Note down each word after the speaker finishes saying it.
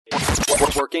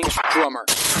Working Drummer.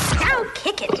 Now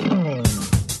kick it.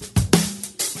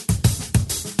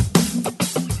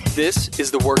 This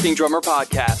is the Working Drummer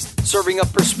Podcast, serving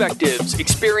up perspectives,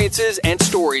 experiences, and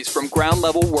stories from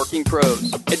ground-level working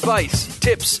pros. Advice,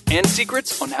 tips, and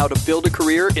secrets on how to build a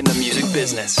career in the music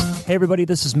business. Hey everybody,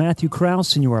 this is Matthew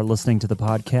Krause, and you are listening to the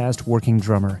podcast Working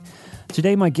Drummer.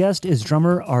 Today my guest is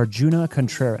drummer Arjuna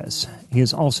Contreras. He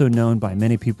is also known by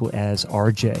many people as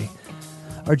RJ.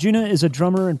 Arjuna is a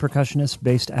drummer and percussionist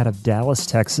based out of Dallas,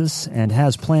 Texas, and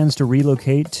has plans to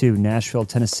relocate to Nashville,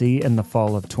 Tennessee in the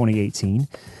fall of 2018.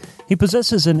 He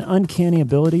possesses an uncanny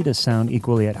ability to sound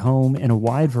equally at home in a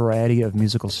wide variety of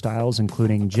musical styles,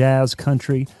 including jazz,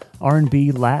 country,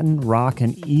 R&B, Latin, rock,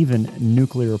 and even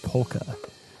nuclear polka.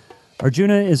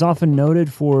 Arjuna is often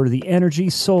noted for the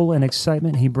energy, soul, and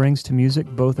excitement he brings to music,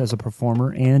 both as a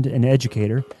performer and an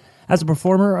educator. As a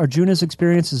performer, Arjuna's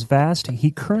experience is vast.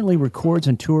 He currently records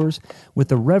and tours with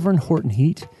the Reverend Horton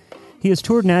Heat. He has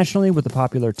toured nationally with the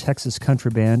popular Texas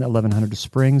country band 1100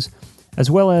 Springs,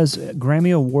 as well as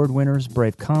Grammy Award winners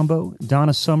Brave Combo,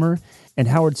 Donna Summer, and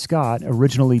Howard Scott,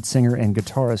 original lead singer and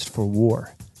guitarist for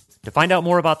War. To find out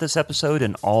more about this episode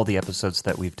and all the episodes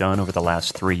that we've done over the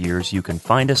last 3 years, you can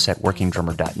find us at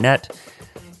workingdrummer.net.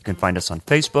 You can find us on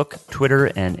Facebook, Twitter,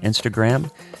 and Instagram.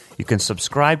 You can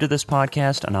subscribe to this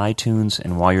podcast on iTunes,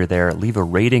 and while you're there, leave a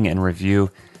rating and review.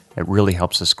 It really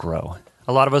helps us grow.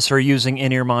 A lot of us are using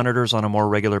in-ear monitors on a more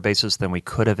regular basis than we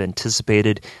could have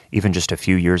anticipated even just a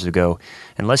few years ago.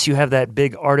 Unless you have that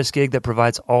big artist gig that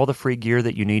provides all the free gear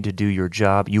that you need to do your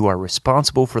job, you are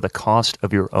responsible for the cost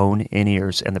of your own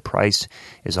in-ears, and the price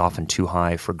is often too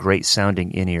high for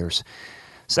great-sounding in-ears.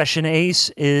 Session Ace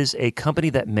is a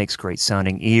company that makes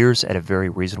great-sounding ears at a very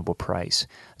reasonable price.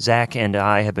 Zach and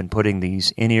I have been putting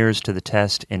these in-ears to the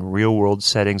test in real-world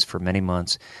settings for many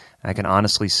months. I can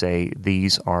honestly say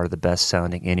these are the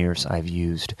best-sounding in-ears I've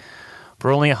used.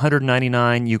 For only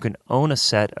 $199, you can own a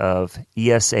set of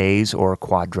ESAs or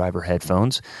quad driver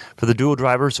headphones. For the dual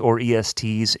drivers or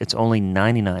ESTs, it's only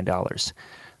 $99.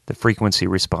 The frequency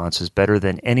response is better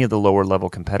than any of the lower-level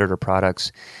competitor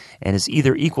products and is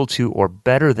either equal to or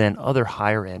better than other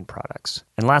higher-end products.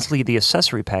 And lastly, the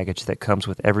accessory package that comes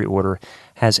with every order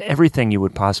has everything you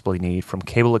would possibly need, from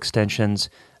cable extensions,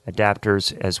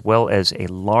 adapters, as well as a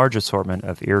large assortment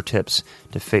of ear tips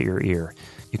to fit your ear.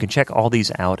 You can check all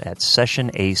these out at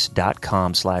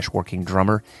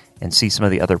sessionace.com/workingdrummer and see some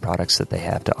of the other products that they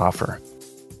have to offer.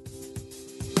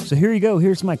 So here you go.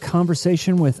 Here's my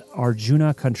conversation with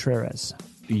Arjuna Contreras.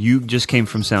 You just came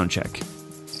from Soundcheck.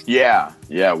 Yeah.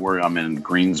 I'm in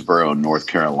Greensboro, North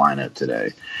Carolina today.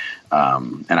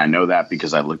 And I know that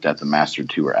because I looked at the Master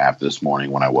Tour app this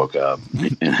morning when I woke up,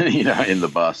 in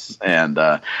the bus. And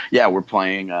we're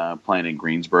playing in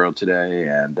Greensboro today,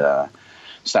 and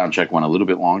Soundcheck went a little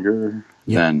bit longer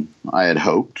than I had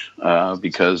hoped,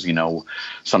 because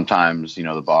sometimes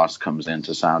the boss comes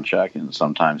into Soundcheck and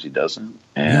sometimes he doesn't,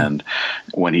 and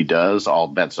when he does, all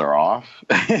bets are off.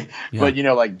 But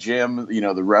like Jim,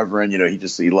 the Reverend,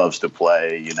 he loves to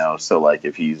play, so like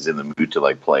if he's in the mood to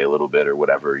like play a little bit or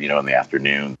whatever, in the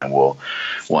afternoon, then we'll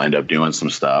end up doing some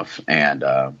stuff, and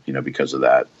because of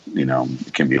that,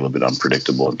 it can be a little bit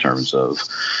unpredictable in terms of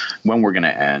when we're going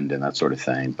to end and that sort of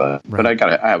thing. But I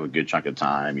have a good chunk of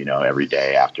time, every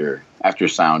day after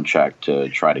Soundcheck to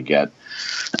try to get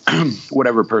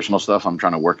whatever personal stuff I'm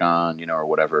trying to work on, or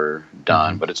whatever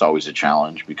done. But it's always a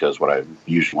challenge because what I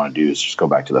usually want to do is just go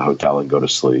back to the hotel and go to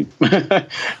sleep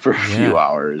for a few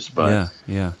hours. But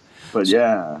And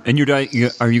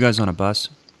are you guys on a bus?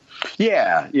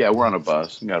 Yeah, we're on a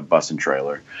bus. We got a bus and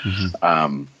trailer.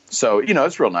 Mm-hmm. So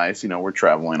it's real nice. We're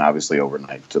traveling obviously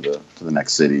overnight to the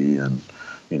next city, and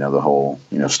the whole,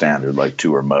 standard like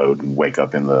tour mode, and wake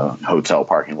up in the hotel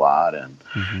parking lot and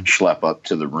schlep up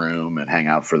to the room and hang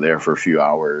out for a few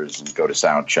hours and go to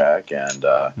Soundcheck and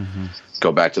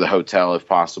go back to the hotel if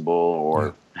possible,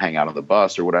 or hang out on the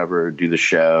bus or whatever, do the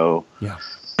show,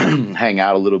 hang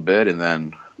out a little bit, and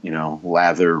then,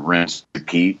 lather, rinse,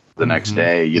 repeat the next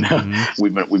day.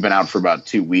 We've been out for about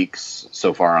 2 weeks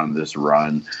so far on this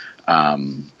run.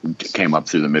 Came up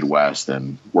through the Midwest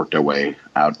and worked our way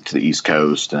out to the East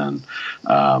Coast. And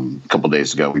a couple of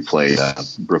days ago, we played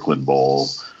Brooklyn Bowl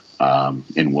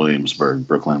in Williamsburg,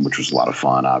 Brooklyn, which was a lot of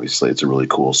fun. Obviously, it's a really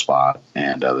cool spot,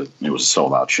 and it was a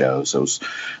sold-out show, so it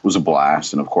was a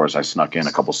blast. And of course, I snuck in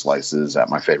a couple slices at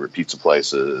my favorite pizza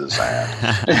places,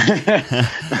 and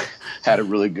had a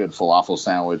really good falafel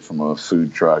sandwich from a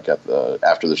food truck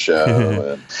after the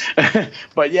show.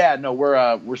 But yeah, no, we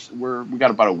got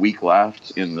about a week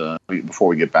left before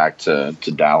we get back to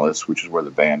Dallas, which is where the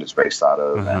band is based out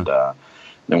of, and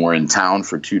then we're in town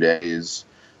for 2 days.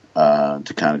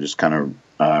 to kind of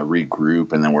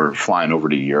regroup, and then we're flying over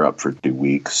to Europe for 2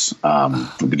 weeks,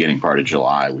 the beginning part of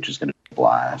July, which is going to be a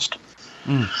blast.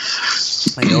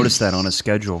 I noticed that on a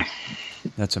schedule.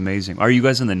 That's amazing. Are you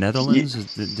guys in the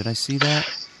Netherlands? Did I see that?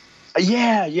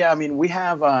 Yeah. I mean, we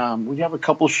have a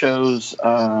couple shows.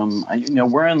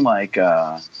 We're in like.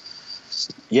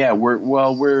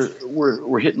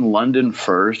 We're hitting London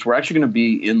first. We're actually going to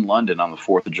be in London on the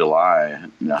 4th of July.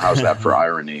 How's that for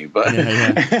irony? But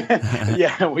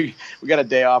yeah, we got a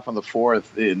day off on the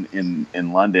 4th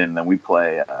in London, and then we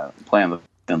play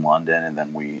in London, and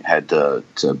then we head to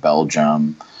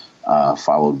Belgium,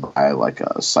 followed by like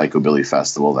a Psychobilly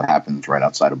festival that happens right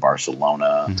outside of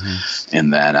Barcelona,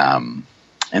 and then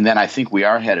I think we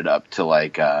are headed up to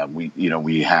like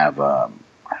we have.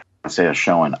 Say a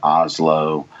show in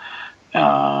Oslo,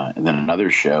 and then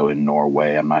another show in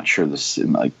Norway. I'm not sure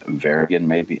in like Bergen,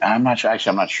 maybe. I'm not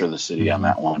sure the city on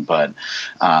that one, but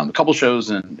a couple shows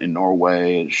in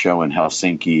Norway, a show in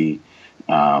Helsinki,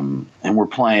 and we're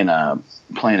playing a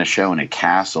show in a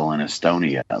castle in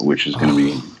Estonia, which is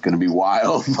going to be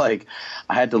wild. Like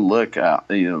I had to look, I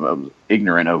was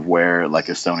ignorant of where like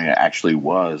Estonia actually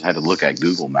was. I had to look at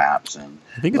Google Maps, and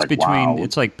I think it's between. Wow.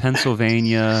 It's like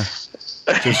Pennsylvania.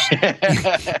 Just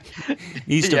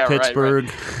east of Pittsburgh.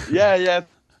 Right. Yeah.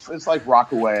 It's like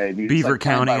Rockaway, Beaver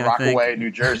County, Rockaway,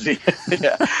 New Jersey.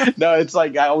 Yeah. No, it's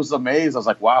like I was amazed. I was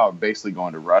like, wow, I'm basically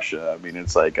going to Russia. I mean,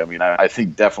 it's like, I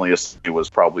think definitely it was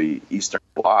probably Eastern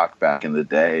Bloc back in the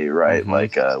day, right?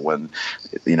 Like when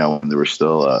there was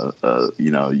still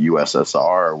USSR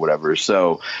or whatever.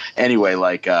 So anyway,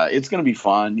 like it's going to be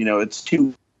fun. It's 2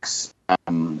 weeks.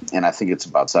 And I think it's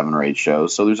about 7 or 8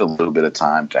 shows. So there's a little bit of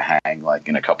time to hang like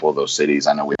in a couple of those cities.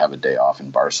 I know we have a day off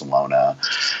in Barcelona.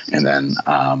 And then,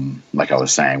 like I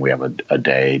was saying, we have a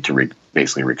day to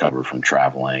basically recover from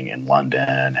traveling in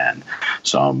London. And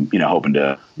so I'm, hoping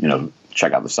to,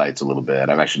 check out the sites a little bit.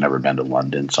 I've actually never been to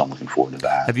London, so I'm looking forward to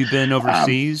that. Have you been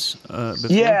overseas before?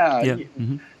 Yeah.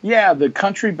 Yeah, the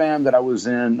country band that I was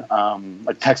in,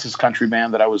 like Texas country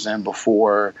band that I was in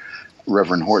before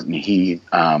Reverend Horton Heat,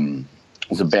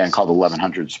 was a band called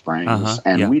 1100 Springs,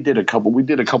 and we did a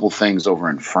couple things over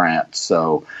in France.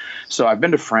 So I've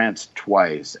been to France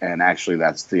twice, and actually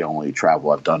that's the only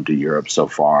travel I've done to Europe so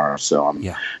far. So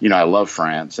I love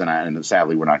France, and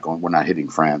sadly we're not hitting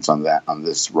France on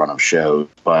this run of shows,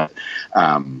 but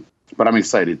I'm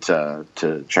excited to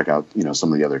check out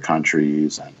some of the other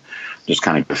countries and just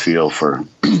kind of get a feel for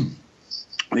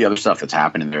the other stuff that's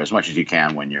happening there as much as you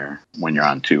can when you're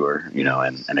on tour,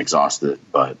 and exhausted,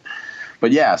 but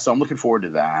yeah, so I'm looking forward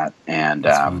to that, and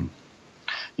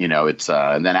it's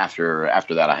and then after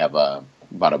that I have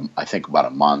about a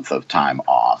month of time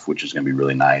off, which is going to be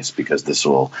really nice because this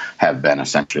will have been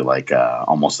essentially like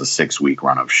almost a 6-week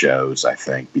run of shows, I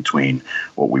think, between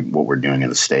what we're doing in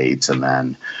the States and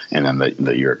then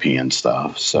the European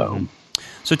stuff. So.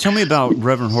 So tell me about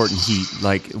Reverend Horton Heat.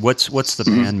 Like, what's the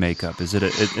band makeup? Is it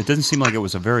doesn't seem like it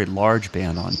was a very large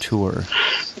band on tour.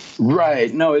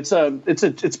 Right. No, it's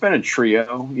been a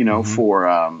trio,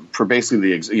 for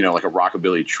basically like a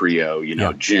rockabilly trio.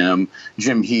 Jim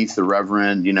Heath, the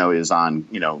Reverend, is on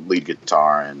lead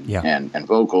guitar and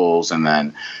vocals, and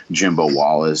then Jimbo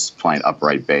Wallace playing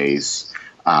upright bass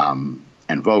and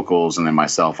vocals, and then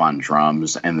myself on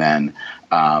drums, and then.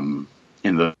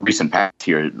 In the recent past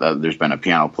here, there's been a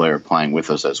piano player playing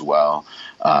with us as well,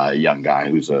 a young guy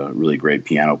who's a really great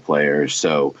piano player.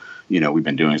 So, we've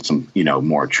been doing some,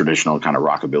 more traditional kind of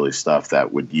rockabilly stuff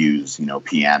that would use,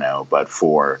 piano. But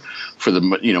for the,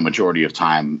 majority of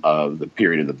time of the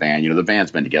period of the band, the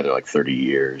band's been together like 30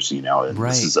 years, and right.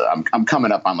 This is, I'm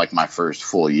coming up on like my first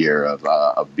full year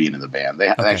of being in the band.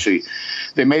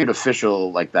 They made it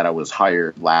official like that I was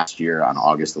hired last year on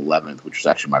August 11th, which was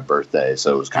actually my birthday.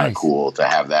 So it was kind of cool to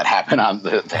have that happen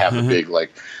to have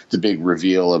the big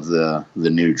reveal of the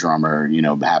new drummer,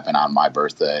 happen on my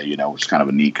birthday, which is kind of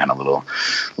a neat kind of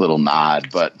little nod,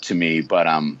 to me. But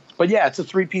yeah, it's a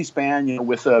 3-piece band,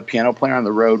 with a piano player on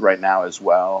the road right now as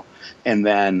well. And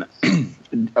then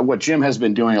what Jim has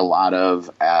been doing a lot of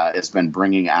has been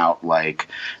bringing out like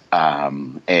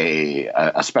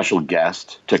a special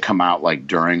guest to come out like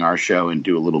during our show and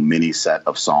do a little mini set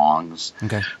of songs.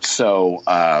 Okay. So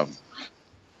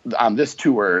on this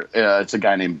tour, it's a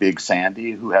guy named Big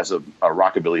Sandy who has a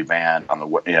rockabilly band on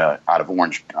the out of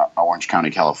Orange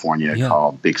County, California,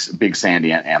 called Big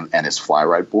Sandy and his Fly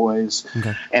Right Boys,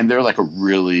 and they're like a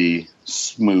really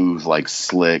smooth, like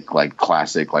slick, like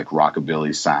classic, like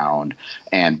rockabilly sound.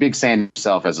 And Big Sandy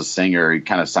himself as a singer, he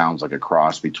kind of sounds like a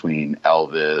cross between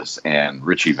Elvis and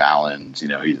Richie Valens. You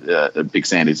know, he's Big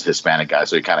Sandy's a Hispanic guy,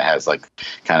 so he kind of has like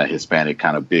kind of Hispanic,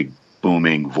 kind of big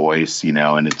booming voice, you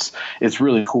know, and it's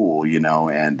really cool, you know,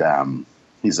 and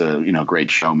he's a, you know, great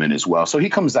showman as well. So he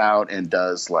comes out and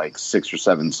does like 6 or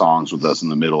 7 songs with us in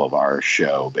the middle of our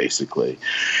show, basically.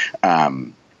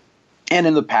 And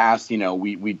in the past, you know,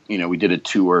 we did a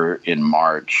tour in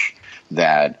March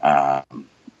that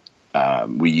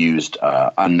we used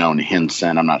Unknown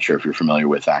Hinson. I'm not sure if you're familiar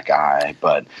with that guy,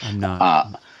 but I'm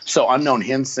not. So Unknown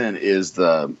Hinson is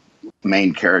the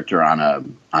main character on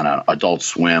an Adult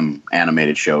Swim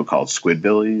animated show called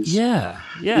Squidbillies. Yeah.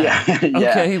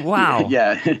 Okay, wow.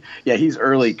 Yeah. He's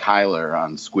early Kyler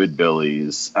on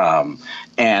Squidbillies,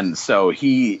 and so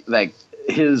he, like,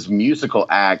 his musical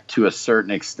act to a certain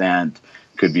extent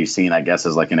could be seen, I guess,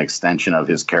 as like an extension of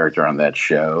his character on that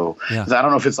show. Yeah. I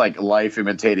don't know if it's like life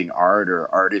imitating art or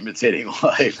art imitating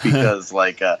life, because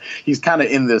like he's kind of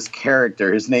in this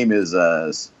character. His name is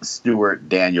Stuart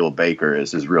Daniel Baker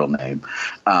is his real name,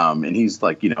 and he's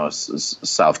like, you know, a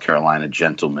South Carolina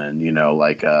gentleman, you know,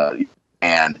 like but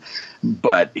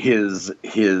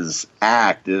his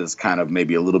act is kind of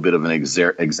maybe a little bit of an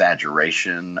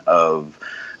exaggeration of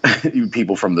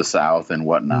people from the South and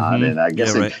whatnot, and I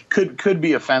guess it could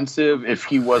be offensive if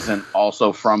he wasn't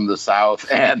also from the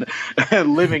South and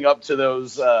living up to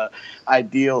those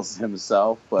ideals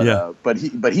himself. But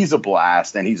he's a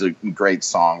blast, and he's a great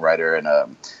songwriter and a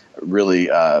really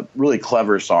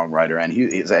clever songwriter, and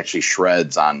he's actually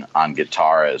shreds on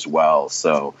guitar as well.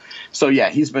 So yeah,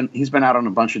 he's been out on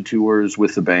a bunch of tours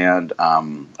with the band,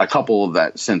 a couple of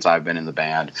that since I've been in the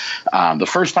band. The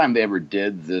first time they ever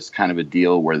did this kind of a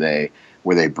deal where they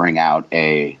bring out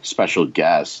a special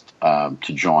guest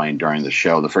to join during the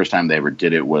show, the first time they ever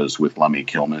did it was with Lemmy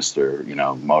Kilmister, you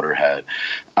know, Motorhead.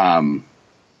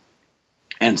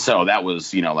 And so that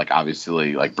was, you know, like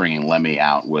obviously like bringing Lemmy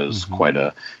out was quite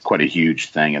a huge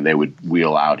thing, and they would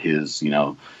wheel out his, you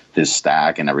know, his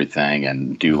stack and everything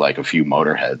and do like a few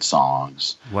Motorhead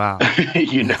songs. Wow.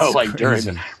 You know, that's like crazy. During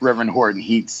the Reverend Horton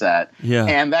Heat set. Yeah.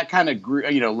 And that kind of grew,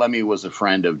 you know, Lemmy was a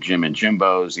friend of Jim and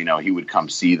Jimbo's. You know, he would come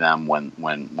see them when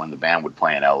the band would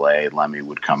play in LA. Lemmy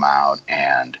would come out,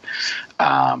 and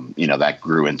you know, that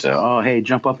grew into, oh, hey,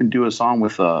 jump up and do a song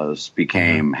with us,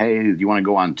 became, hey, do you want to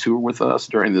go on tour with us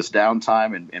during this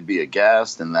downtime and be a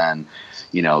guest? And then,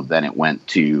 you know, then it went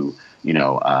to, you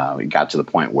know, it got to the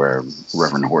point where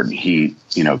Reverend Horton Heat,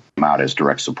 you know, came out as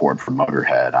direct support for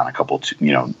Motorhead on a couple,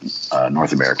 you know,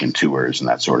 North American tours and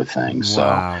that sort of thing. Wow.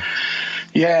 So,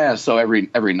 yeah, so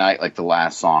every night, like the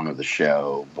last song of the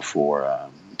show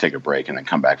before take a break and then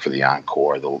come back for the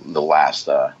encore, the last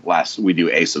we do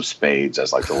Ace of Spades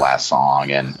as like the last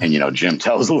song, and you know, Jim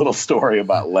tells a little story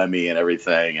about Lemmy and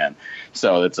everything, and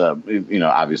so it's a, you know,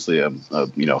 obviously a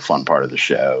you know, fun part of the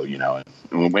show, you know,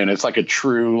 and it's like a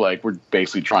true, like, we're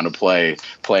basically trying to play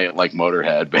it like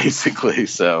Motorhead basically,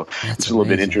 so it's a little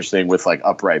bit interesting with like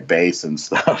upright bass and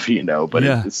stuff, you know, but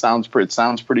it sounds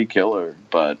pretty killer.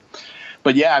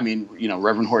 But yeah, I mean, you know,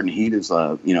 Reverend Horton Heat is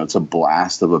you know, it's a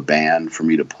blast of a band for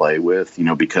me to play with, you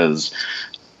know, because,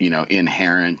 you know,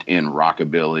 inherent in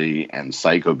rockabilly and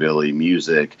psychobilly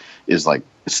music is like,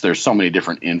 there's so many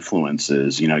different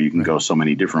influences, you know, you can go so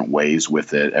many different ways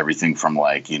with it. Everything from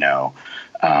like, you know,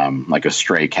 like a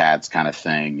Stray Cats kind of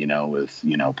thing, you know, with,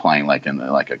 you know, playing like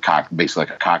basically like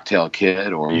a Cocktail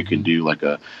Kid, or you could do like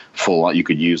you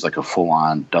could use like a full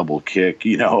on double kick,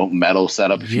 you know, metal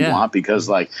setup if you want, because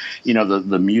like, you know,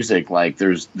 the music, like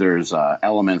there's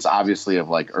elements obviously of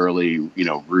like early, you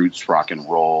know, roots rock and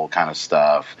roll kind of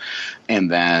stuff.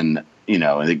 And then, you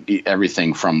know,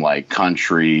 everything from like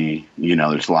country, you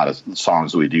know, there's a lot of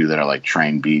songs we do that are like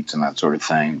train beats and that sort of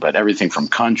thing, but everything from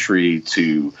country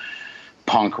to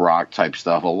punk rock type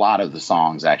stuff. A lot of the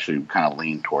songs actually kind of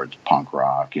lean towards punk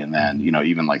rock, and then, you know,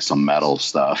 even like some metal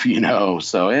stuff, you know,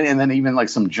 so, and then even like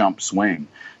some jump swing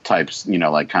types, you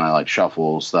know, like kind of like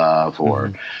shuffle stuff,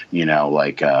 or, you know,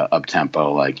 like up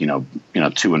tempo, like, you know,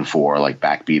 2 and 4, like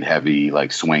backbeat heavy,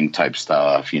 like swing type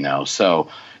stuff, you know, so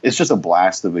it's just a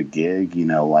blast of a gig, you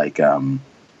know, like,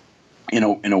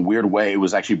 in a weird way, it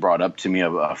was actually brought up to me.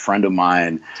 A friend of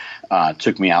mine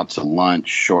took me out to lunch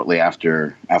shortly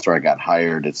after I got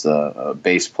hired. It's a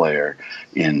bass player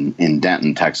in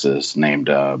Denton, Texas, named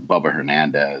Bubba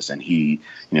Hernandez, and he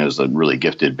is a really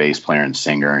gifted bass player and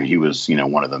singer. And he was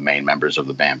one of the main members of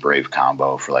the band Brave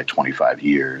Combo for like 25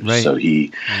 years. Right. So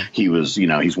he was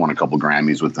he's won a couple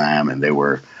Grammys with them, and they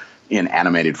were in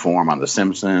animated form on The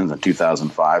Simpsons in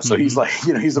 2005. So he's like,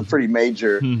 he's a pretty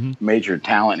major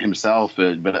talent himself.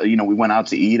 But we went out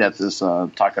to eat at this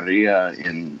taqueria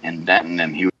in Denton,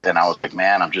 and I was like,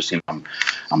 man, I'm just,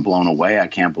 I'm blown away. I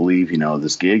can't believe,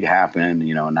 this gig happened,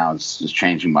 and now it's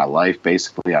changing my life.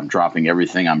 Basically, I'm dropping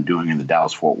everything I'm doing in the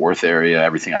Dallas-Fort Worth area,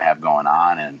 everything I have going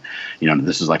on. And,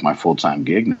 this is like my full-time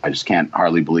gig. I just can't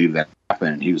hardly believe that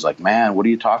happened. And he was like, man, what are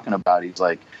you talking about? He's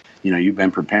like, you've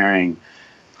been preparing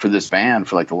for this band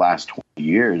for like the last 20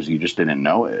 years. You just didn't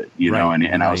know it, know?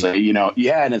 And I was like,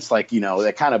 yeah. And it's like,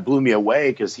 that kind of blew me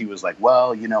away, because he was like,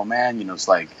 well, man, it's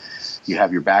like, you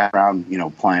have your background,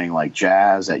 playing like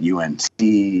jazz at UNT,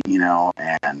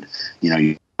 and,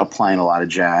 you're playing a lot of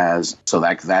jazz. So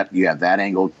that you have that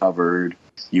angle covered.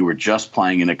 You were just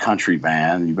playing in a country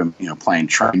band. You've been, playing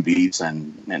train beats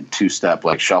and two-step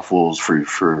like shuffles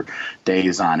for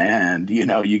days on end.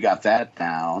 You got that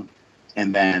down.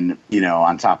 And then,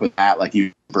 on top of that, like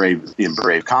you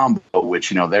Brave Combo, which,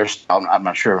 they're, I'm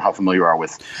not sure how familiar you are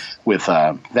with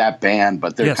that band,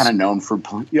 but they're kind of known for,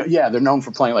 they're known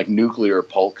for playing like nuclear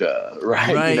polka,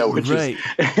 right? Which is,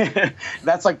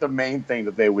 that's like the main thing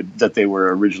that they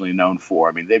were originally known for.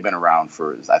 I mean, they've been around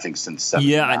for, I think, since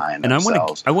 79. Yeah, and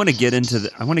I want to get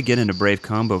into Brave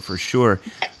Combo for sure.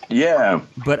 Yeah.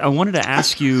 But I wanted to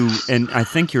ask you, and I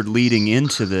think you're leading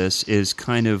into this, is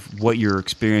kind of what your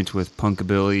experience with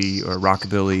punkabilly or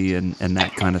rockabilly and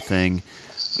that kind of thing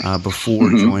before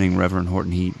joining Reverend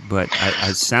Horton Heat. But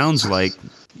it sounds like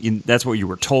that's what you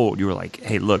were told. You were like,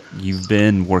 hey, look, you've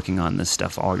been working on this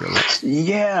stuff all your life.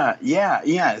 Yeah.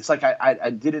 It's like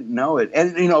I didn't know it.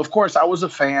 And, of course, I was a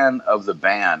fan of the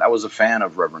band. I was a fan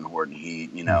of Reverend Horton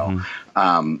Heat,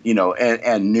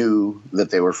 and knew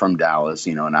that they were from Dallas,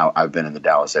 and I've been in the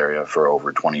Dallas area for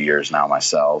over 20 years now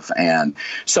myself. And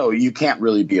so you can't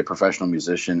really be a professional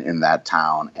musician in that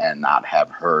town and not have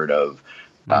heard of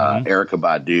Erykah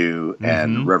Badu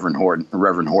and Reverend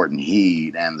Horton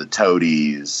Heat and the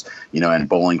Toadies, and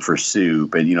Bowling for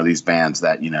Soup, and these bands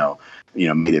that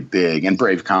made it big, and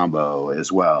Brave Combo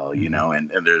as well, and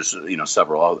there's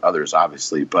several others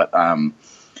obviously, but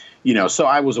so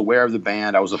I was aware of the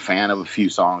band. I was a fan of a few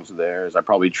songs of theirs. I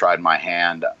probably tried my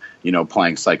hand,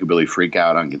 playing Psychobilly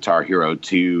Freakout on Guitar Hero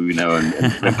 2,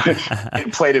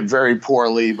 and played it very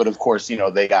poorly. But of course,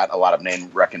 they got a lot of name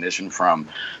recognition from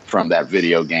that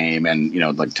video game, and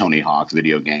like Tony Hawk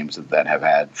video games that have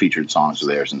had featured songs of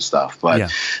theirs and stuff.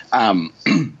 But I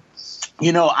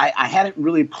hadn't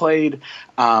really played.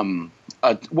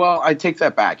 Well, I take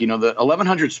that back. The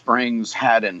 1100 Springs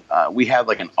had we had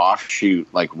like an offshoot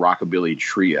like rockabilly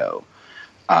trio,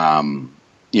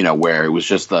 where it was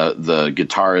just the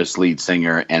guitarist, lead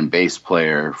singer, and bass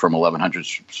player from 1100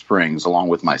 Springs, along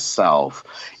with myself,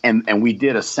 and we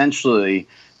did essentially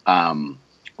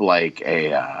like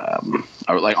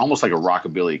almost like a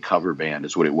rockabilly cover band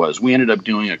is what it was. We ended up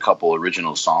doing a couple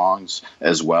original songs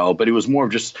as well, but it was more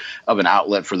of an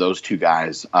outlet for those two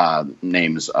guys,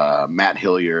 names Matt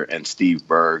Hillier and Steve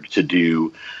Berg, to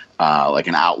do like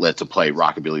an outlet to play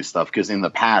rockabilly stuff, because in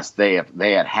the past they had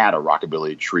a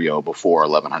rockabilly trio before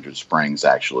 1100 Springs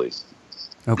actually.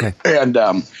 Okay. And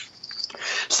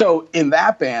so in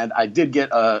that band, I did get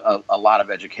a lot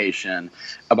of education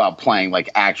about playing like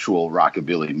actual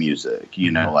rockabilly music,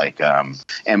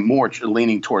 and more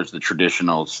leaning towards the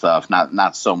traditional stuff,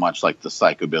 not so much like the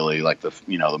psychobilly, like the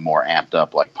the more amped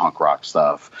up like punk rock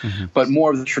stuff, but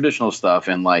more of the traditional stuff,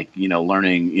 and like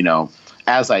learning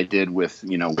as I did with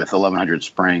 1100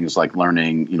 Springs, like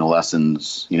learning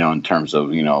lessons in terms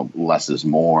of less is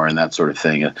more and that sort of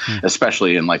thing,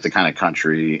 especially in like the kind of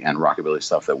country and rockabilly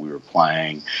stuff that we were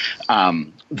playing.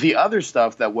 The other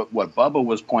stuff that what Bubba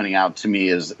was pointing out to me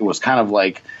is it was kind of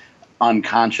like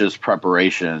unconscious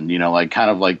preparation, like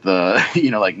kind of like the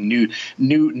like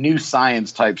new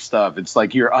science type stuff. It's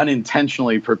like you're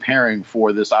unintentionally preparing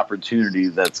for this opportunity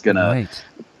that's gonna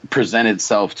present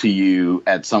itself to you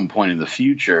at some point in the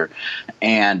future.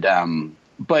 And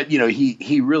but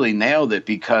he really nailed it,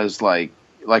 because like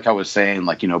I was saying,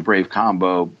 like Brave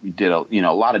Combo did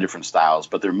a lot of different styles,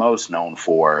 but they're most known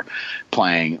for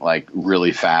playing like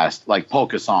really fast, like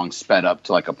polka songs sped up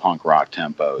to like a punk rock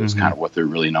tempo is kind of what they're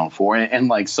really known for. And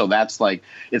like, so that's like,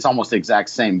 it's almost the exact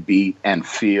same beat and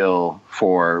feel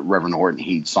for Reverend Horton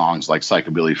Heat songs like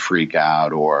Psychobilly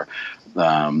Freakout or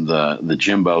the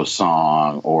Jimbo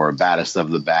song or Baddest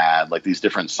of the Bad, like these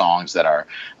different songs that are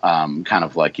kind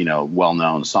of like,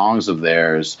 well-known songs of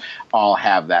theirs, all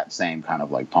have that same kind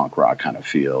of like punk rock kind of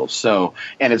feel. So,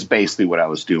 and it's basically what I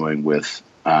was doing with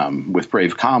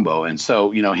Brave Combo. And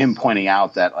so, him pointing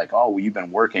out that like, oh, well, you've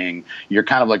been working, you're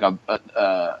kind of like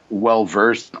a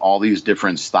well-versed in all these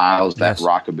different styles that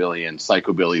rockabilly and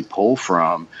psychobilly pull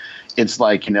from. It's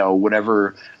like,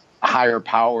 whatever higher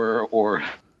power or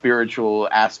spiritual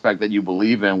aspect that you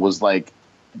believe in was like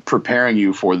preparing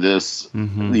you for this,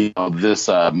 this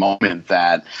moment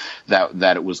that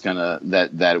it was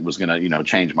gonna,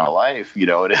 change my life,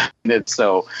 and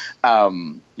so,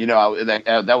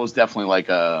 that was definitely like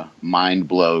a mind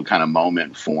blow kind of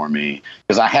moment for me,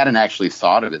 because I hadn't actually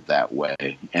thought of it that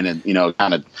way. And it,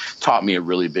 kind of taught me a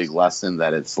really big lesson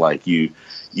that it's like, you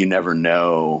never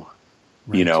know,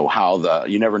 right.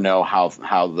 You never know how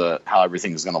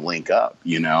everything is going to link up,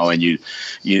 and you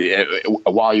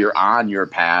while you're on your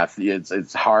path,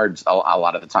 it's hard a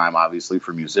lot of the time, obviously,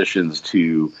 for musicians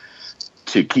to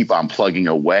keep on plugging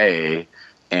away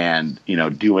and,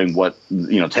 doing what,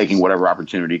 taking whatever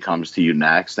opportunity comes to you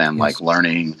next and like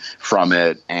learning from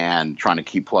it and trying to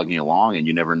keep plugging along. And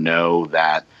you never know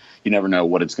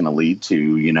what it's going to lead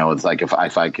to. It's like if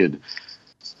I could,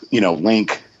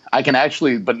 link, I can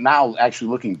actually, but now actually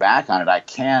looking back on it, I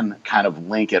can kind of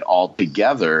link it all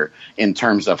together in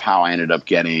terms of how I ended up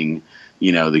getting,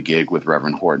 the gig with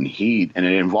Reverend Horton Heat. And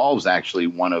it involves actually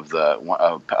one of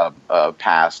the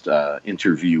past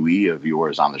interviewee of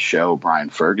yours on the show, Brian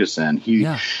Ferguson. He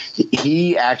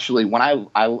actually, when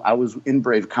I was in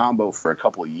Brave Combo for a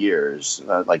couple of years,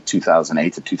 like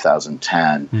 2008 to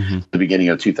 2010, the beginning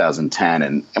of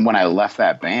 2010. And when I left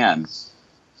that band,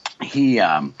 he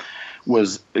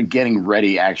was getting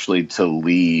ready actually to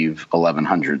leave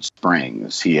 1100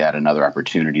 Springs. He had another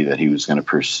opportunity that he was going to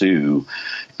pursue.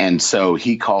 And so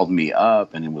he called me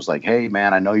up and it was like, hey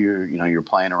man, I know you're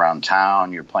playing around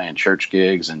town, you're playing church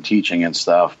gigs and teaching and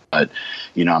stuff, but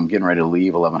I'm getting ready to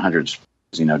leave 1100 Springs.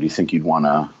 Do you think you'd want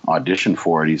to audition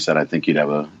for it? He said, I think you'd have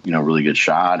a, really good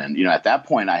shot. And, at that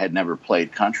point I had never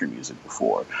played country music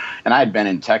before, and I had been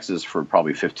in Texas for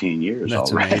probably 15 years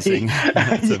That's already. Amazing.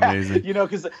 That's amazing.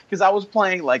 Cause I was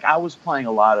playing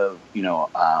a lot of,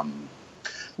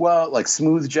 like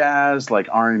smooth jazz, like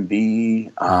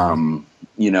R&B,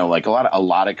 like a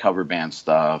lot of cover band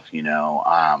stuff,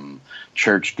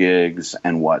 church gigs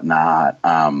and whatnot.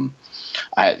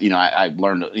 I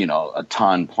learned, a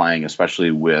ton playing,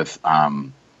 especially with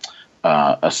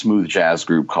a smooth jazz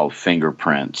group called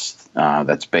Fingerprints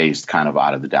that's based kind of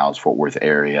out of the Dallas-Fort Worth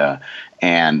area.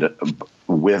 And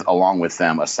along with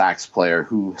them, a sax player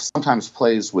who sometimes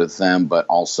plays with them, but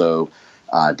also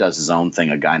does his own thing,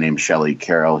 a guy named Shelley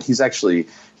Carroll. He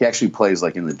actually plays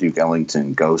like in the Duke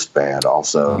Ellington Ghost Band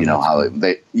also,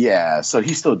 so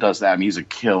he still does that. I mean, he's a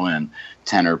killing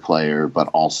tenor player, but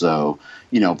also,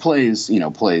 plays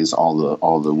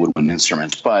all the woodwind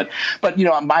instruments, but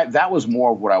that was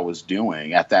more of what I was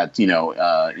doing at that, in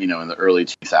the early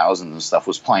 2000s and stuff,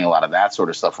 was playing a lot of that sort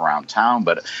of stuff around town.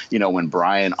 But, when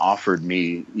Brian offered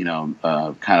me, kind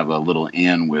of a little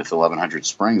in with 1100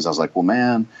 Springs, I was like, well,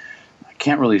 man,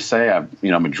 can't really say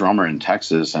I'm a drummer in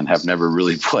Texas and have never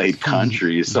really played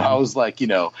country. So I was like,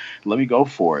 let me go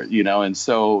for it, and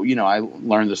so, I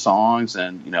learned the songs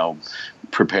and,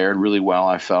 prepared really well,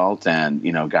 I felt, and,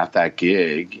 got that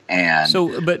gig. And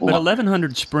so, but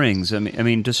 1100 Springs, I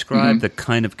mean, describe the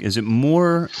kind of, is it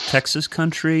more Texas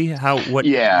country? What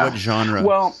genre?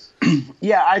 Well,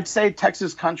 I'd say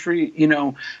Texas country,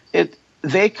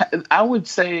 I would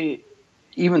say,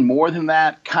 even more than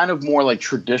that, kind of more like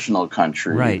traditional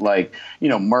country, right? Like,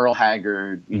 Merle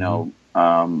Haggard,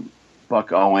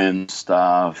 Buck Owens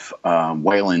stuff,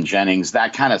 Waylon Jennings,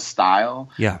 that kind of style.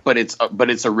 Yeah. But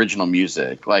it's original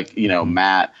music. Like,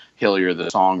 Matt Hillier, the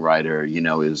songwriter,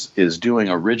 is doing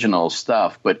original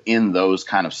stuff, but in those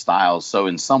kind of styles. So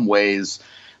in some ways,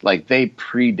 like, they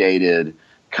predated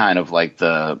kind of like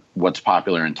what's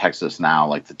popular in Texas now,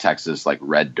 like the Texas, like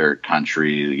red dirt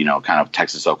country, kind of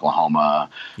Texas, Oklahoma,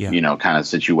 kind of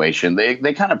situation.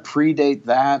 They kind of predate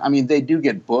that. I mean, they do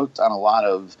get booked on a lot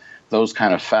of those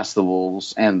kind of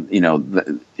festivals, and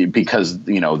because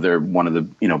they're one of the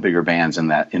bigger bands in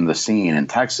the scene in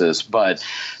Texas, but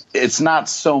it's not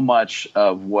so much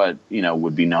of what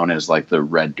would be known as like the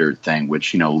red dirt thing,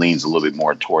 which leans a little bit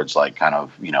more towards like kind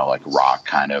of like rock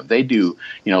kind of. They do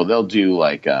they'll do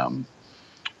like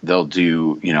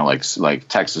like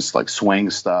Texas like swing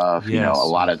stuff, yes. A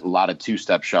lot of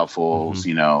two-step shuffles,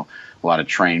 a lot of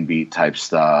train beat type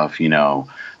stuff, a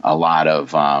lot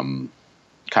of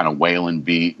kind of Waylon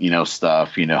beat,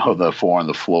 stuff, the 4 on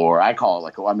the floor. I call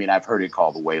it I've heard it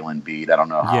called the Waylon beat. I don't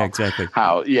know how. Yeah, exactly.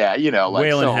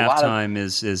 Waylon halftime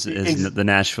is the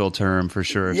Nashville term for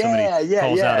sure. If somebody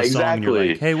calls out a song and you're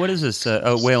like, hey, what is this?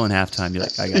 Waylon halftime. You're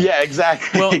like, I got it. Yeah,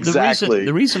 exactly. Well, exactly.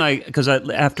 the reason because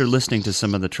after listening to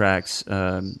some of the tracks,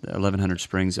 1100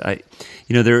 Springs,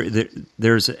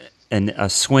 there's a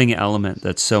swing element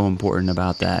that's so important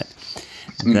about that.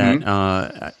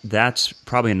 That that's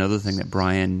probably another thing that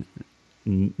Brian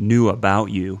knew about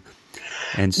you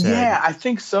and said. Yeah, I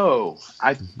think so.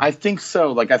 I think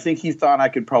so. Like, I think he thought I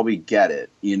could probably get it,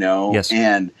 Yes.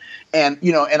 And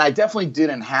I definitely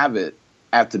didn't have it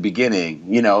at the beginning,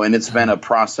 and it's been a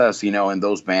process, and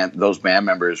those band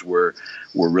members were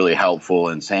really helpful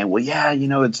in saying, well, yeah,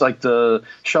 it's like the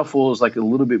shuffle is like a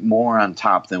little bit more on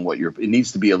top than it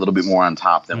needs to be a little bit more on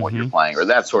top than what you're playing, or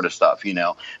that sort of stuff,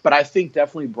 But I think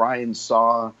definitely Brian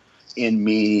saw in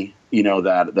me,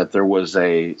 that there was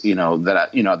I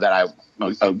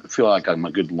feel like I'm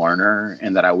a good learner,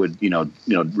 and that I would,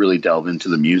 really delve into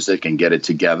the music and get it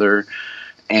together.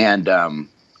 And,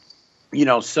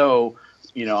 so,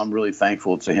 I'm really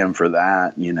thankful to him for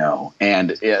that,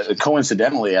 and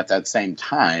coincidentally at that same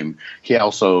time, he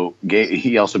also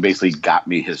basically got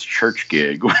me his church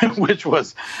gig, which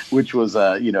was, at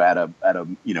a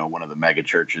one of the mega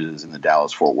churches in the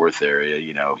Dallas-Fort Worth area.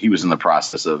 He was in the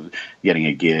process of getting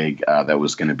a gig that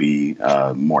was going to be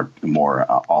more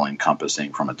all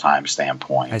encompassing from a time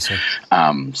standpoint. I see.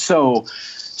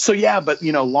 So yeah, but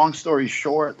long story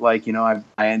short, I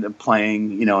ended up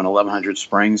playing in 1100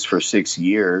 Springs for 6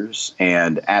 years,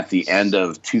 and at the end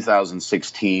of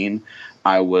 2016,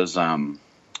 I was kind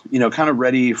of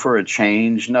ready for a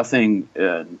change. Nothing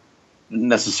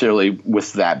necessarily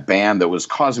with that band that was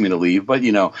causing me to leave, but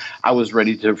I was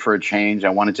ready for a change. I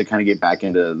wanted to kind of get back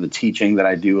into the teaching that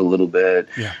I do a little bit,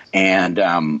 and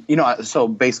so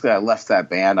basically I left that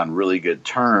band on really good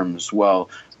terms. Well,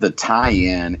 the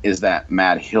tie-in is that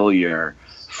Matt Hillier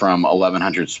from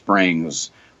 1100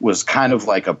 Springs was kind of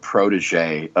like a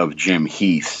protege of Jim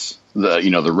Heath's,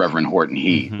 the Reverend Horton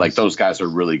Heath. Like, those guys are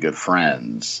really good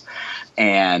friends.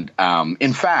 And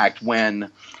in fact,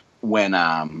 when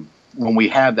we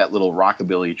had that little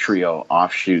rockabilly trio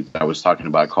offshoot that I was talking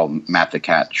about called Matt the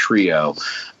Cat Trio,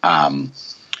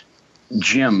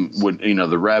 Jim would,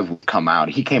 the Rev would come out.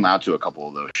 He came out to a couple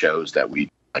of those shows that we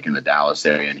like in the Dallas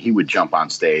area, and he would jump on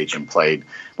stage and played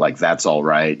like That's All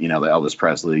Right, the Elvis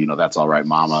Presley, That's All Right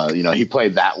Mama, he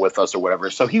played that with us or whatever.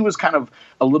 So he was kind of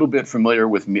a little bit familiar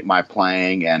with my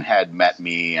playing and had met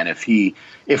me. And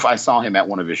if I saw him at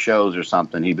one of his shows or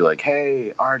something, he'd be like,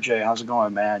 hey, RJ, how's it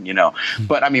going, man?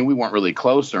 But I mean, we weren't really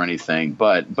close or anything,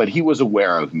 but he was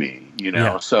aware of me,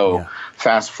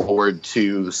 Fast forward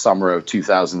to the summer of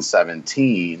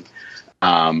 2017,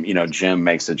 Jim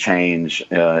makes a change,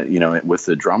 with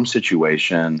the drum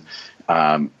situation,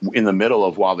 in the middle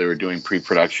of while they were doing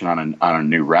pre-production on a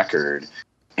new record.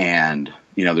 And,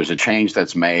 there's a change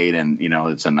that's made, and,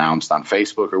 it's announced on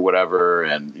Facebook or whatever.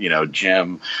 And,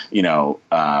 Jim,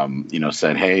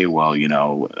 said, hey, well,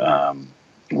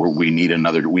 we need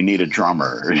a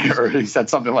drummer, or he said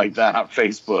something like that on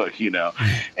Facebook,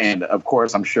 and of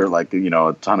course I'm sure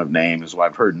a ton of names. Well,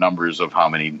 I've heard numbers of how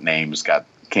many names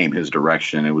came his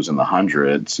direction. It was in the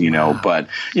hundreds, wow. but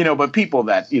people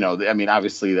that, I mean,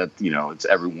 obviously that, it's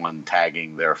everyone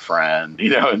tagging their friend,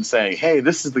 and saying, hey,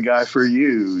 this is the guy for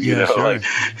you, sure. Like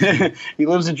he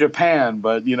lives in Japan,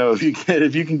 but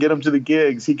if you can get him to the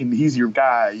gigs, he's your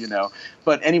guy,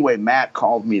 But anyway, Matt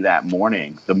called me that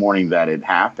morning, the morning that it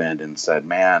happened, and said,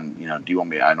 man, do you want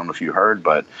me, I don't know if you heard,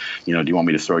 but, do you want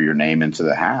me to throw your name into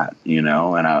the hat, and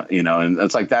and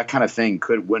it's like that kind of thing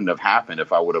wouldn't have happened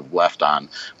if I would have left on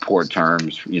poor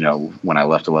terms, when I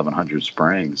left 1100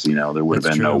 Springs, there would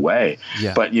have been no way.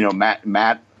 Yeah. But,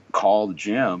 Matt called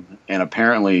Jim, and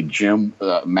apparently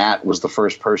Matt was the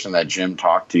first person that Jim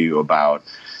talked to about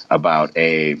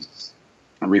a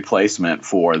replacement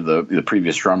for the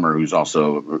previous drummer, who's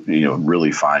also,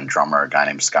 really fine drummer, a guy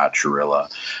named Scott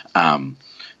Chirilla.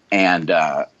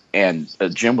 And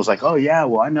Jim was like, oh yeah,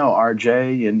 well, I know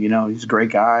RJ, and he's a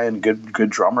great guy and good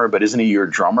drummer, but isn't he your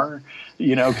drummer?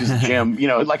 Because Jim,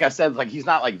 like I said, like he's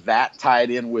not like that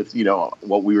tied in with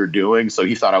what we were doing, so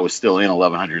he thought I was still in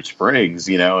 1100 Springs,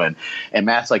 and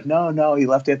Matt's like, no, he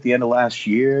left at the end of last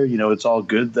year, it's all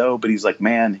good though, but he's like,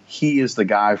 man, he is the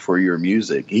guy for your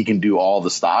music. He can do all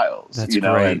the styles. That's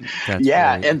great. And, That's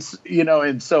yeah, great. and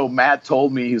and so Matt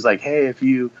told me, he's like, hey, if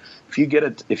you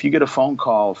if you get a phone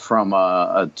call from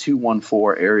a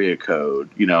 214 area code,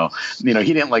 he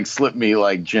didn't like slip me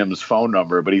like Jim's phone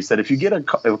number, but he said if you get a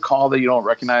call that you don't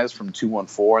recognize from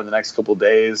 214 in the next couple of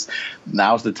days,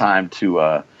 now's the time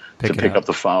to pick up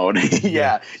the phone.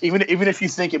 Yeah. Even if you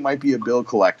think it might be a bill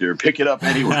collector, pick it up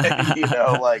anyway.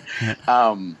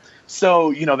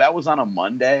 So that was on a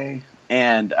Monday,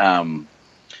 and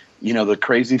the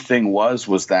crazy thing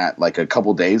was that like a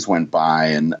couple days went by,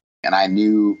 and I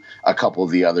knew a couple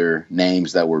of the other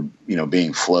names that were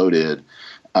being floated,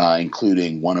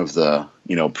 including one of the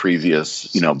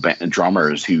previous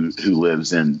drummers who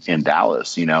lives in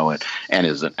Dallas, and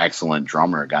is an excellent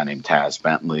drummer, a guy named Taz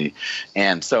Bentley.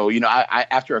 And so I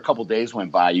after a couple days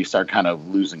went by, you start kind of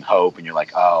losing hope, and you're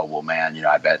like, oh well, man,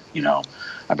 I bet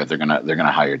they're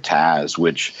gonna hire Taz,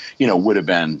 which would have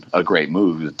been a great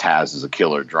move. Taz is a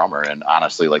killer drummer, and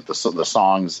honestly, like the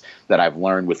songs that I've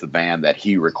learned with the band that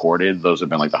he recorded, those have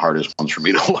been like the hardest ones for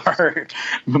me to learn,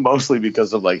 mostly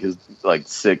because of like his like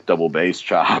sick double bass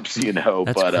chops,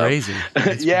 That's crazy.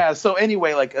 Yeah. So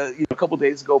anyway, like a couple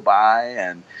days go by,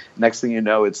 and next thing you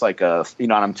know, it's like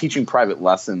and I'm teaching private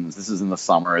lessons. This is in the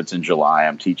summer. It's in July.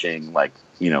 I'm teaching like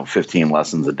 15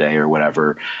 lessons a day or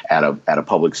whatever at a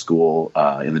public school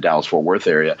in the Dallas-Fort Worth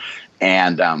area.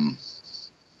 And, I'm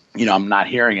not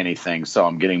hearing anything, so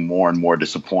I'm getting more and more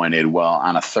disappointed. Well,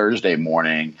 on a Thursday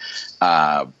morning,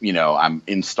 I'm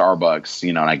in Starbucks,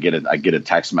 and I get a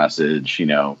text message,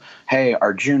 hey,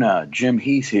 Arjuna, Jim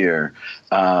Heath here.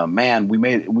 Man,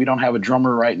 we don't have a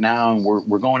drummer right now, and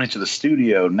we're going into the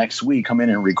studio next week. Come in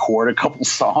and record a couple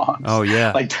songs. Oh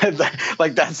yeah, like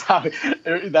that's how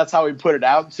he put it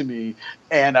out to me,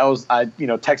 and I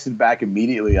texted back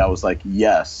immediately. I was like,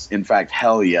 yes, in fact,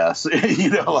 hell yes,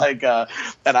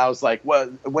 and I was like,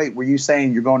 what? Wait, were you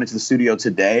saying you're going into the studio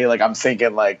today? Like I'm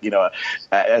thinking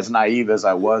as naive as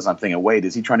I was, I'm thinking, wait,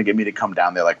 is he trying to get me to come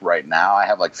down there like right now? I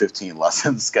have like 15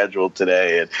 lessons scheduled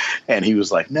today, and he was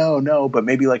like, no, but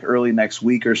maybe like early next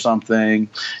week or something.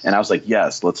 And I was like,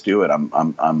 yes, let's do it.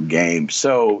 I'm game.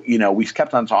 So we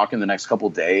kept on talking the next couple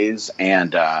of days,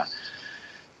 and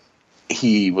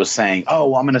he was saying, oh,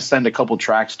 well, I'm going to send a couple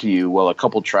tracks to you. Well, a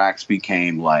couple tracks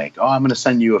became like, oh, I'm going to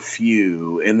send you a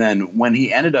few. And then when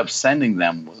he ended up sending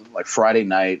them, like Friday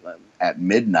night at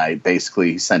midnight,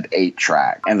 basically he sent 8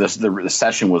 tracks. And the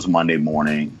session was Monday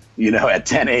morning, at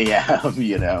 10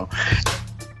 a.m.,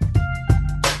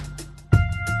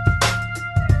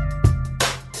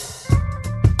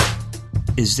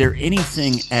 Is there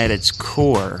anything at its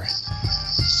core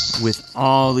with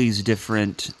all these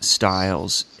different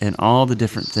styles and all the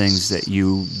different things that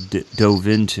you dove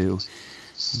into,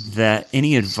 that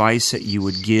any advice that you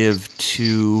would give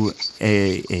to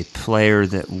a player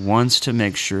that wants to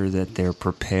make sure that they're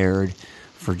prepared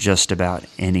for just about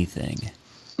anything?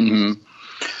 Mm-hmm.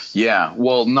 Yeah.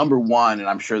 Well, number one, and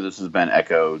I'm sure this has been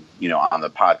echoed, on the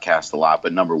podcast a lot,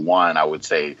 but number one, I would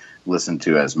say listen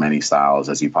to as many styles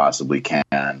as you possibly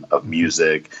can of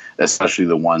music, especially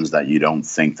the ones that you don't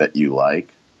think that you like,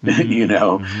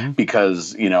 Mm-hmm.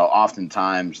 because,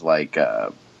 oftentimes like,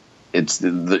 it's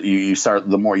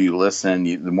the more you listen,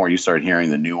 the more you start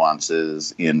hearing the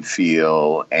nuances in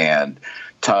feel and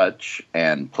touch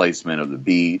and placement of the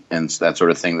beat and that sort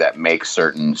of thing that makes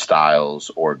certain styles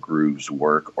or grooves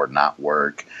work or not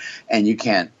work. And you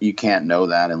can't know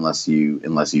that unless you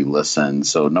listen.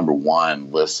 So number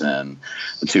one, listen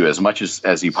to as much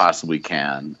as you possibly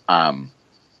can.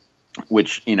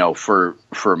 Which, for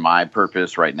my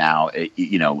purpose right now,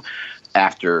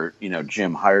 after,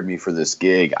 Jim hired me for this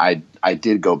gig, I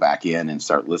did go back in and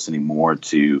start listening more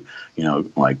to,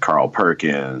 like Carl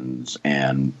Perkins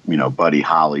and, Buddy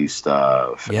Holly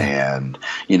stuff and,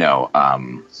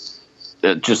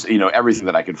 just, everything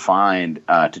that I could find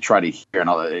to try to hear. And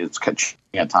it's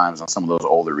at times on some of those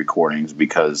older recordings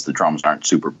because the drums aren't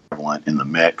super prevalent in the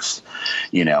mix,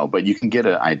 but you can get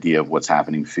an idea of what's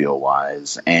happening feel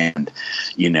wise. And,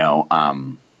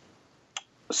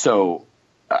 so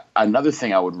another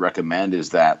thing I would recommend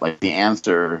is that like the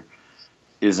answer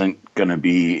isn't going to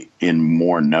be in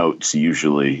more notes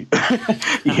usually,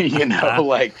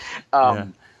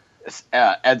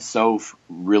 Ed Soph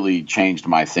really changed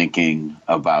my thinking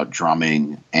about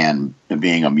drumming and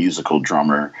being a musical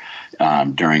drummer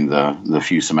during the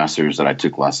few semesters that I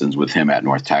took lessons with him at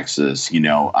North Texas.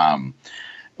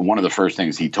 One of the first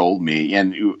things he told me,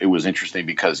 and it was interesting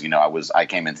because, I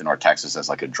came into North Texas as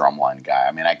like a drumline guy.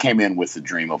 I mean, I came in with the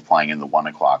dream of playing in the 1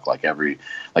 o'clock, like in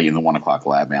the 1 o'clock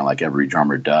lab band, like every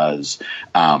drummer does.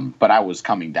 But I was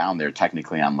coming down there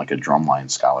technically on like a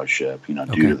drumline scholarship,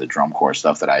 due to the drum corps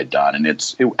stuff that I had done. And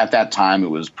at that time,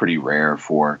 it was pretty rare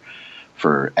for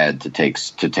for Ed to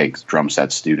take drum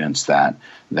set students that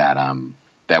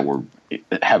were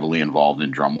heavily involved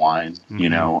in drumline,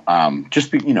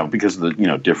 because of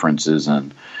the differences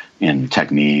in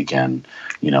technique and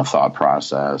thought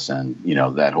process and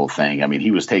that whole thing. I mean,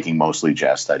 he was taking mostly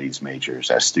jazz studies majors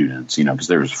as students, because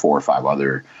there was 4 or 5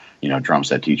 other drum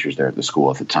set teachers there at the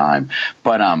school at the time.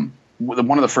 But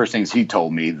one of the first things he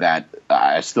told me that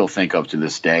I still think of to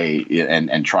this day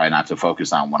and try not to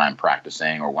focus on when I'm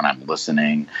practicing or when I'm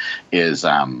listening is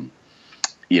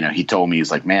he told me,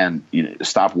 he's like, man,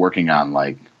 stop working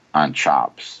on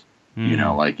chops.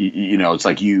 It's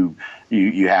like you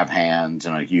have hands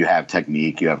and like you have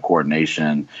technique, you have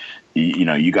coordination.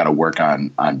 You got to work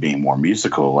on being more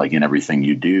musical, like in everything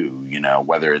you do.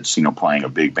 Whether it's playing a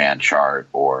big band chart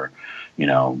or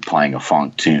playing a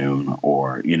funk tune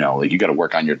or like you got to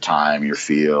work on your time, your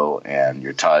feel, and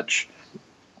your touch,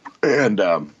 and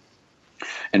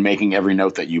making every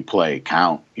note that you play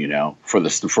count,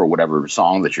 for whatever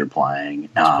song that you're playing.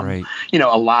 Right.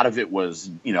 A lot of it was,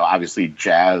 obviously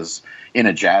jazz in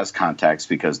a jazz context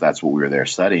because that's what we were there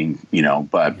studying,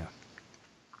 but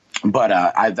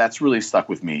that's really stuck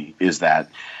with me is that,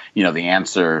 the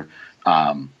answer,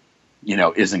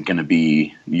 isn't going to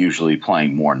be usually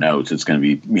playing more notes. It's going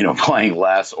to be, playing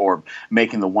less or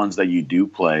making the ones that you do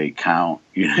play count,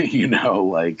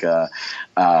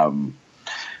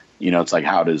 it's like,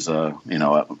 how does a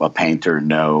painter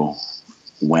know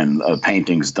when a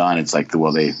painting's done? It's like,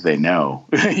 well, they know,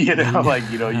 they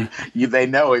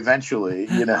know eventually,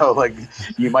 like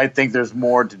you might think there's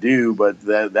more to do, but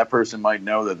that person might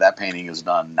know that painting is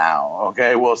done now.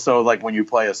 Okay. Well, so like when you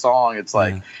play a song, it's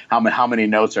like, how many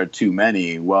notes are too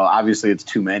many? Well, obviously it's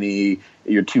too many.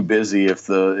 You're too busy if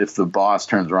the boss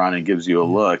turns around and gives you a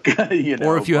look,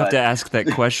 or if you have to ask that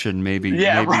question, maybe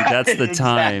that's the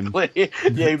time. Exactly.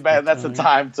 Yeah, that's the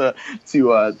time to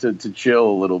chill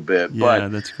a little bit. Yeah,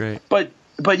 that's great. But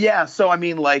yeah, so I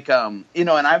mean, like and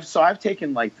I've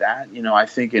taken like that. I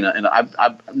think and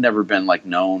I've never been like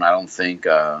known. I don't think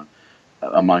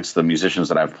amongst the musicians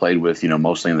that I've played with,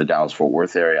 mostly in the Dallas-Fort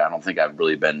Worth area, I don't think I've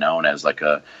really been known as like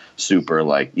a super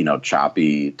like,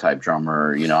 choppy type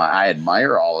drummer. I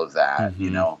admire all of that,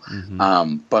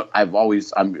 but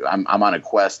I'm on a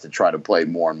quest to try to play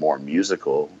more and more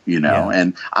musical,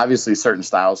 and obviously certain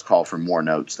styles call for more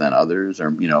notes than others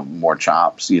or, more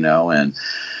chops, and,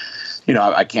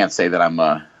 I can't say that I'm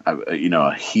a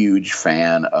huge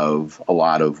fan of a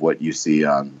lot of what you see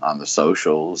on the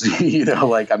socials, let me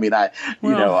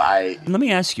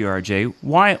ask you, RJ,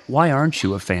 why aren't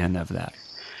you a fan of that?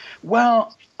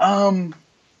 Well,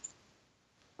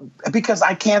 because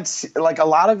I can't see, like a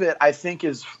lot of it I think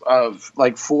is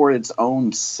like for its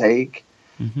own sake.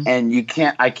 Mm-hmm.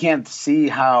 And I can't see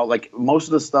how, like most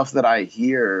of the stuff that I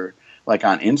hear like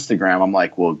on Instagram, I'm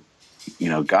like, well,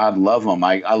 God love them.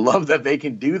 I love that they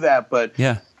can do that. But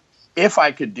if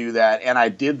I could do that and I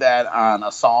did that on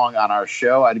a song on our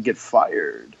show, I'd get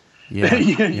fired.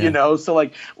 So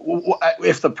like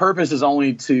if the purpose is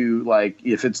only to like,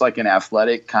 if it's like an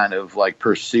athletic kind of like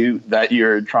pursuit that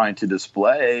you're trying to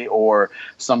display or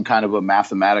some kind of a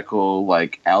mathematical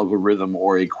like algorithm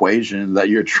or equation that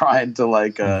you're trying to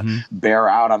like bear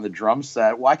out on the drum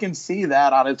set, well, I can see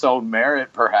that on its own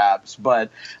merit perhaps. But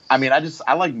I mean,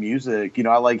 I like music,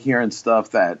 I like hearing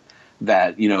stuff that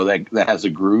has a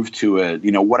groove to it,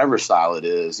 whatever style it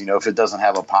is, if it doesn't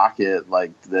have a pocket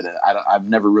like that, I've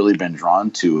never really been drawn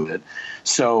to it.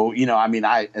 So,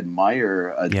 I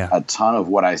admire a ton of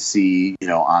what I see,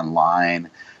 online.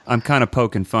 I'm kind of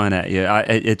poking fun at you.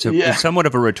 It's somewhat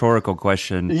of a rhetorical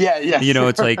question. Yeah.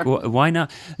 It's like, why not?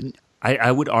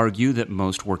 I would argue that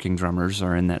most working drummers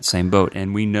are in that same boat.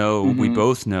 And we know, we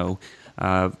both know,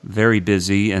 very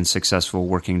busy and successful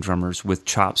working drummers with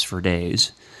chops for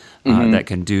days. That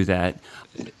can do that.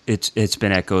 It's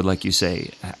been echoed, like you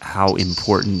say, how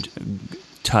important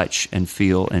touch and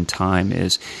feel and time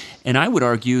is, and I would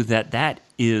argue that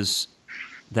is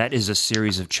a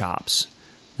series of chops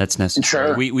that's necessary.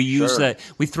 Sure, we use that,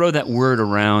 we throw that word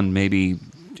around maybe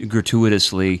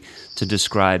gratuitously to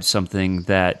describe something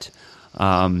that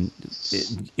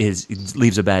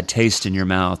leaves a bad taste in your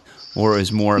mouth, or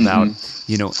is more about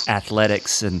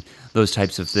athletics and those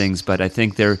types of things. But I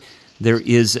think there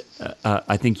is,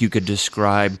 I think you could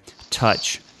describe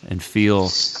touch and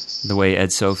feel the way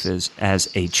Ed Soph is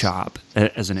as a chop,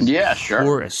 as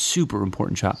a super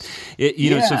important chop.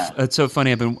 It's so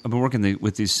funny. I've been working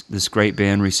with this great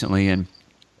band recently, and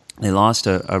they lost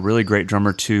a really great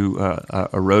drummer to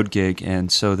a road gig,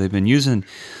 and so they've been using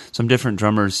some different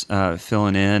drummers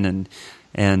filling in, and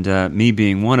and me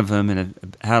being one of them, and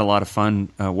I've had a lot of fun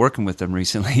working with them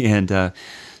recently. And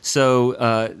so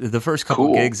the first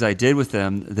couple gigs I did with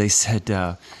them, they said,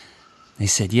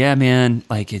 "Yeah, man,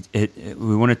 like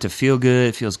we want it to feel good.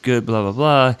 It feels good. Blah blah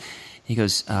blah." He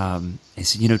goes, he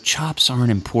said, chops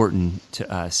aren't important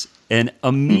to us. And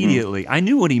immediately, I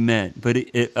knew what he meant, but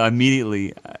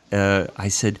immediately I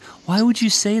said, "Why would you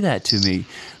say that to me?"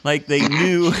 Like they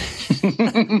knew.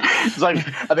 It's like,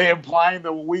 are they implying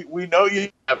that we know you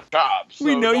have chops? So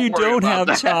we know you don't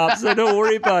have chops, so don't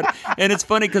worry about it. And it's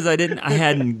funny because I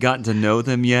hadn't gotten to know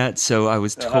them yet, so I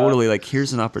was totally like,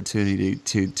 here's an opportunity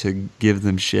to give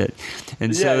them shit.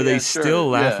 And so they still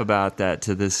laugh about that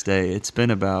to this day. It's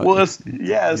been about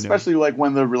especially like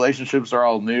when the relationships are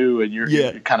all new and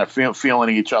you're kind of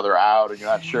feeling each other out, and you're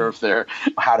not sure if they're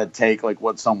how to take like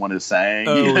what someone is saying.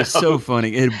 Oh, it's so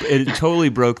funny. It totally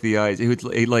broke the ice.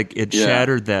 It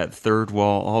shattered that third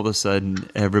wall. All of a sudden,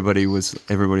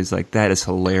 everybody's like, that is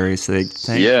hilarious.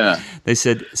 They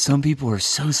said, some people are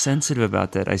so sensitive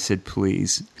about that. I said,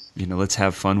 please, let's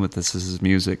have fun with this. This is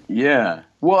music. Yeah.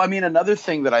 Well, I mean, another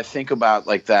thing that I think about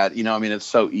like that, it's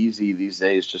so easy these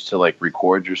days just to like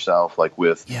record yourself like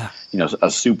with,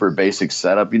 a super basic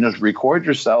setup, record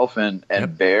yourself and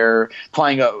bear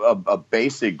playing a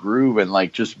basic groove and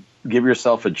like just give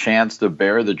yourself a chance to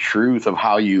bear the truth of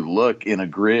how you look in a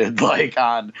grid, like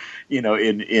on,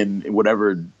 in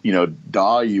whatever,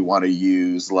 DAW you want to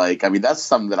use. Like, I mean, that's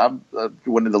something that I'm,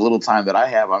 one of the little time that I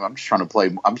have, I'm just trying to play.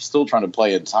 I'm still trying to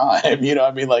play in time.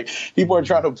 Like people are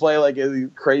trying to play like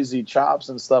crazy chops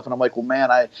and stuff. And I'm like, well, man,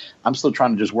 I'm still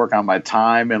trying to just work on my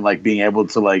time and like being able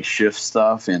to like shift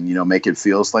stuff and, make it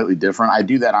feel slightly different. I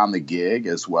do that on the gig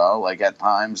as well. Like at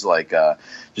times, like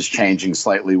just changing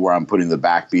slightly where I'm putting the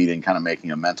backbeat and kind of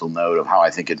making a mental note of how I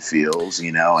think it feels,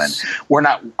 and I'm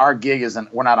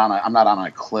not on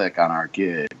a click on our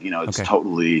gig,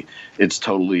 it's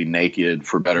totally naked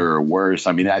for better or worse.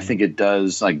 I mean, I think it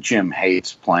does, like Jim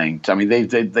hates playing. I mean,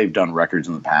 they've done records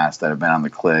in the past that have been on the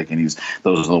click, and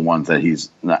those are the ones that he's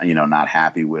not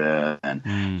happy with.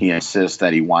 And he insists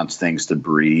that he wants things to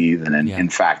breathe. And in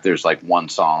fact, there's like one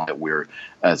song that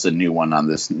it's a new one on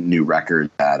this new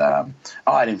record that,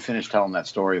 I didn't finish telling that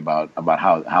story about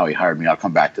how he hired me. I'll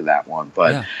come back to that one.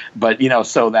 But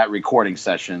so that recording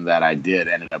session that I did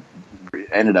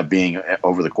ended up being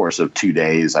over the course of 2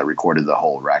 days. I recorded the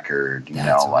whole record,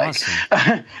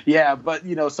 awesome. Yeah. But,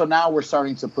 so now we're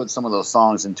starting to put some of those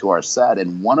songs into our set.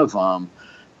 And one of them,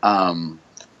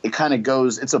 it kind of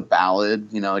goes, it's a ballad,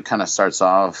 it kind of starts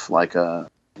off like a,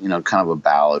 kind of a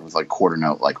ballad with like quarter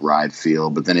note, like ride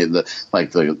feel, but then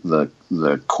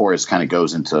the chorus kind of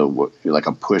goes into like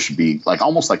a push beat, like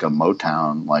almost like a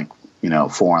Motown, like,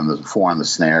 four on the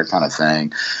snare kind of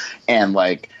thing. And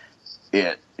like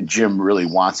Jim really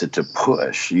wants it to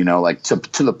push, like to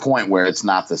the point where it's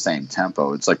not the same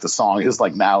tempo. It's like the song is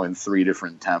like now in 3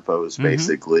 different tempos,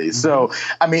 basically. Mm-hmm. So,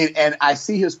 I mean, and I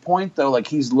see his point though, like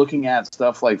he's looking at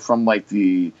stuff like from like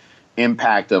the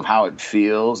impact of how it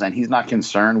feels, and he's not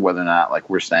concerned whether or not like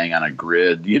we're staying on a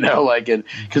grid, like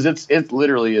because it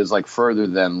literally is like further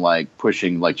than like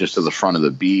pushing like just to the front of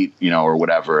the beat, or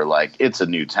whatever. Like it's a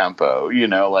new tempo,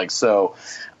 like so.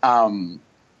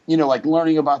 Like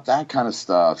learning about that kind of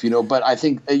stuff, but I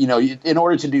think, in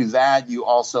order to do that, you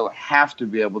also have to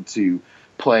be able to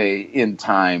play in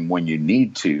time when you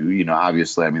need to,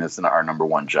 obviously, I mean, that's our number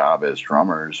one job as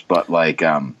drummers, but like,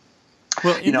 I'm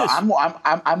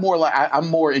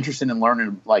more interested in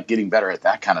learning, like getting better at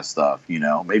that kind of stuff,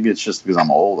 maybe it's just because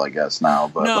I'm old, I guess now,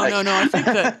 but no, I think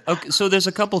that, okay, so there's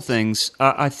a couple things.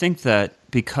 I think that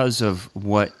because of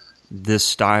what this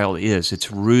style is,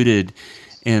 it's rooted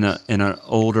in an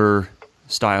older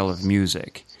style of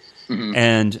music. Mm-hmm.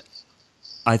 And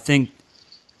I think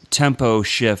tempo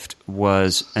shift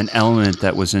was an element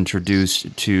that was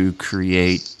introduced to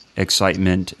create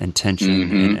excitement and tension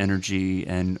and energy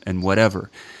and whatever.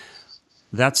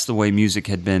 That's the way music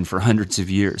had been for hundreds of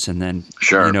years. And then,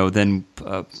 then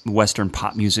Western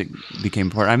pop music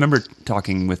became part. I remember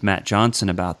talking with Matt Johnson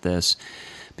about this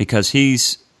because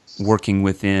he's working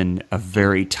within a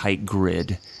very tight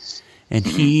grid. And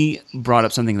he brought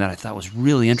up something that I thought was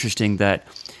really interesting, that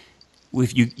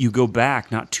if you go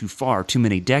back not too far, too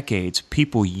many decades,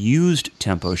 people used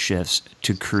tempo shifts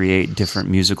to create different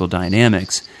musical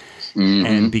dynamics. Mm-hmm.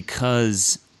 And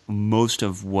because most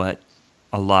of what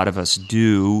a lot of us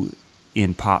do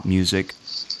in pop music,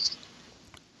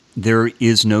 there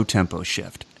is no tempo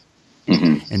shift.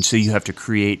 Mm-hmm. And so you have to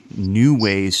create new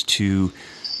ways to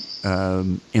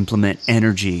implement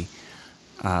energy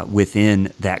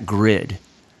within that grid,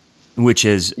 which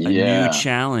is a new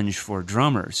challenge for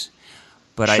drummers.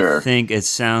 But Sure. I think it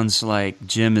sounds like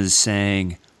Jim is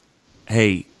saying,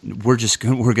 "Hey, we're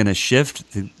going to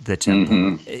shift the tempo."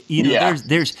 Mm-hmm. You know, Yeah.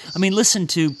 there's. I mean, listen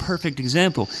to perfect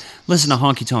example. Listen to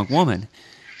Honky Tonk Woman.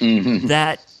 Mm-hmm.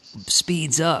 That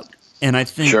speeds up, and I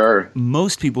think Sure.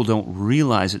 most people don't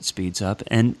realize it speeds up.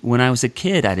 And when I was a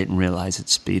kid, I didn't realize it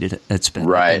sped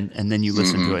Right. up. And then you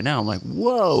listen to it now, I'm like,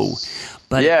 whoa!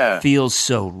 But Yeah. it feels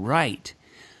so right.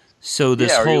 So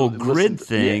this Yeah, or you whole listen grid to-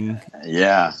 thing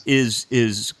Yeah.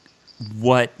 is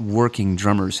what working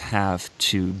drummers have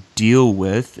to deal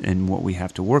with and what we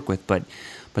have to work with. But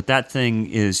that thing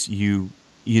is you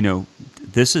know,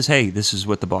 this is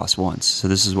what the boss wants. So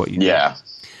this is what you do. Yeah.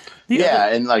 The Yeah,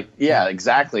 other- and like, yeah,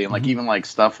 exactly. And like, even like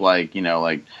stuff like, you know,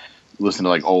 like listen to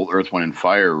like old Earth, Wind and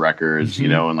Fire records, you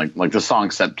know, and like the song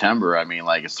September, I mean,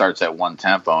 like it starts at one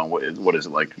tempo and what is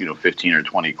it, like, you know, 15 or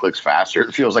 20 clicks faster.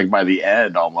 It feels like by the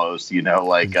end almost, you know,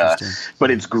 like, but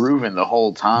it's grooving the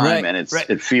whole time, Right, and right.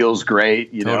 it feels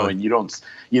great, you know, Totally. and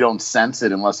you don't sense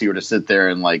it unless you were to sit there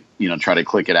and like, you know, try to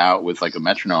click it out with like a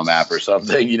metronome app or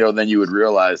something, you know, then you would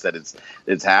realize that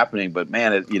it's happening. But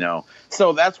man, it, you know,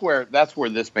 so that's where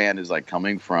this band is like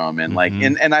coming from. And like,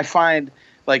 and I find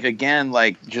like, again,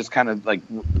 like just kind of like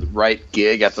right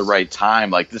gig at the right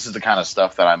time. Like this is the kind of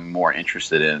stuff that I'm more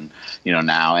interested in, you know,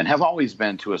 now, and have always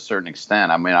been to a certain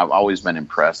extent. I mean, I've always been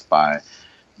impressed by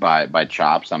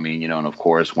Chops. I mean, you know, and of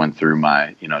course went through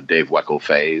my, you know, Dave Weckl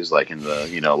phase, like in the,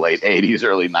 you know, late 80s,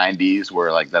 early 90s,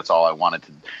 where like that's all I wanted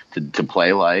to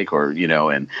play like, or, you know,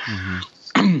 and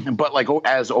but like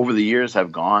as over the years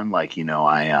have gone, like, you know,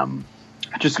 I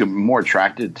just get more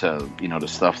attracted to, you know, to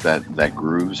stuff that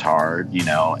grooves hard, you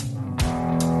know.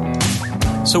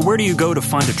 So where do you go to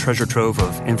find a treasure trove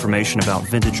of information about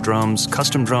vintage drums,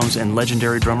 custom drums, and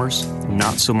legendary drummers?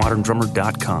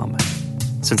 NotSoModernDrummer.com.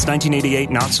 Since 1988,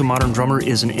 Not So Modern Drummer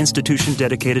is an institution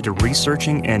dedicated to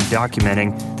researching and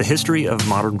documenting the history of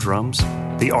modern drums,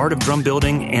 the art of drum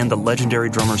building, and the legendary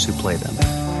drummers who play them.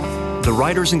 The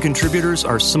writers and contributors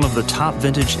are some of the top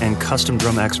vintage and custom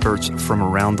drum experts from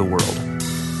around the world.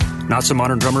 Not So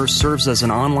Modern Drummer serves as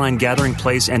an online gathering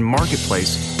place and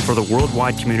marketplace for the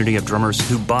worldwide community of drummers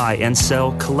who buy and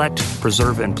sell, collect,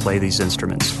 preserve, and play these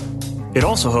instruments. It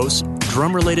also hosts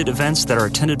drum-related events that are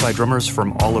attended by drummers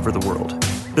from all over the world.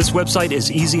 This website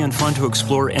is easy and fun to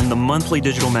explore, and the monthly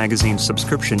digital magazine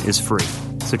subscription is free.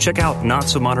 So check out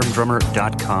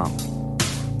NotSoModernDrummer.com.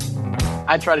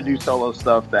 I try to do solo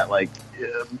stuff that like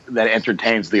that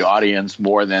entertains the audience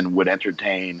more than would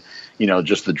entertain, you know,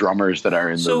 just the drummers that are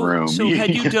in the room. So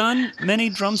had you done many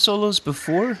drum solos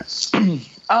before?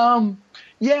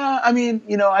 Yeah, I mean,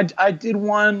 you know, I did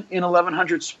one in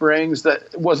 1100 Springs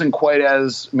that wasn't quite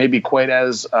as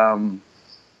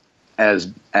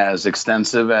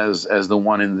extensive as the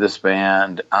one in this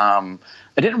band. I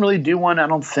didn't really do one, I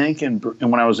don't think,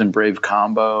 when I was in Brave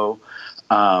Combo.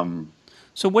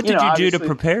 So what did you do to obviously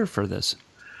prepare for this?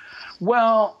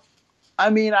 Well, I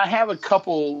mean, I have a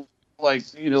couple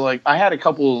like, you know, like I had a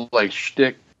couple like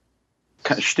shticky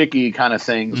kind of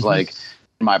things like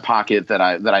in my pocket that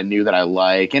I knew that I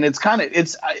like, and it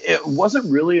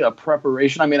wasn't really a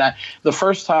preparation. I mean, the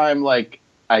first time like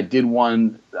I did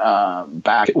one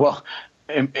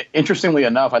interestingly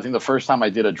enough, I think the first time I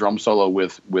did a drum solo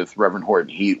with Reverend Horton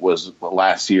Heat was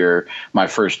last year, my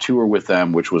first tour with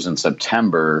them, which was in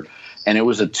September. And it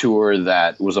was a tour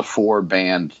that was a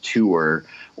 4-band tour.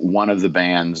 One of the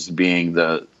bands being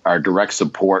our direct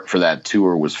support for that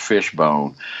tour was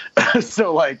Fishbone.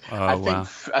 So like, I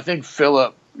think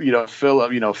Philip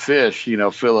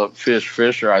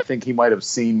Fisher, I think he might have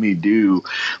seen me do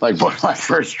like my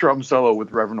first drum solo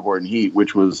with Reverend Horton Heat,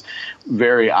 which was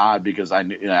very odd because I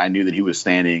knew that he was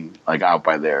standing like out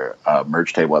by their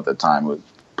merch table at the time. With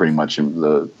pretty much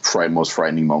the most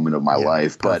frightening moment of my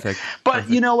life. But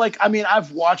you know, like, I mean,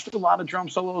 I've watched a lot of drum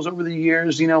solos over the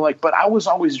years, you know, like, but I was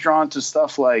always drawn to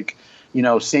stuff like, you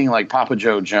know, seeing like Papa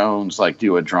Joe Jones like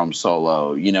do a drum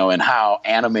solo, you know, and how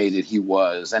animated he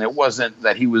was. And it wasn't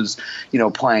that he was, you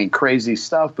know, playing crazy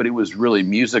stuff, but it was really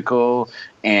musical.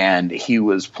 And he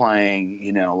was playing,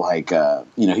 you know, like,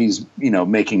 you know, he's, you know,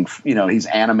 making, you know, he's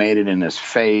animated in his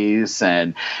face,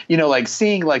 and, you know, like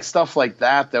seeing like stuff like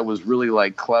that was really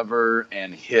like clever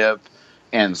and hip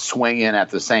and swinging at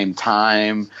the same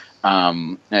time.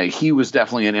 He was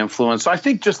definitely an influence. So I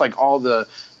think just like all the,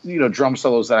 you know, drum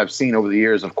solos that I've seen over the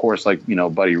years, of course, like, you know,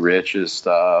 Buddy Rich's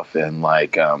stuff, and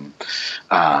like,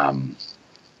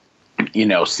 you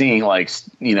know, seeing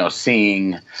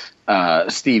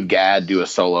Steve Gadd do a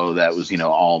solo that was,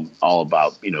 all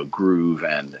about, groove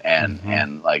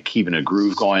and like keeping a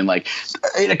groove going. Like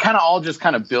it kind of all just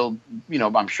kind of built,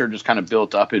 I'm sure just kind of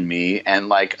built up in me. And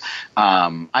like,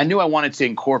 I knew I wanted to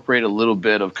incorporate a little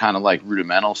bit of kind of like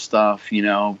rudimental stuff,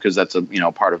 because that's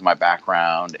a, part of my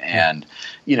background. And,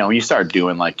 when you start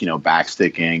doing like,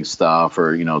 backsticking stuff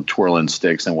or, twirling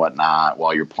sticks and whatnot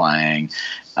while you're playing,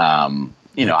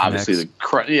 obviously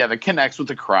that connects with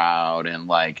the crowd. And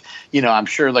like, I'm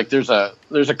sure like there's a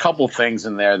couple things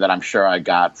in there that I'm sure I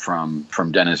got from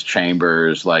Dennis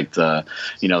Chambers, like the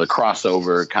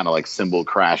crossover kind of like cymbal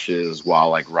crashes while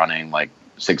like running like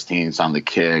 16ths on the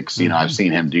kicks. I've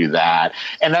seen him do that.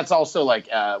 And that's also like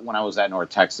when I was at North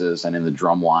Texas and in the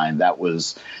Drumline, that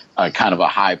was kind of a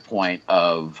high point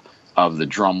of the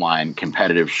Drumline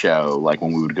competitive show, like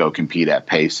when we would go compete at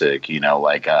PASIC,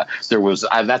 there was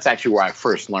that's actually where I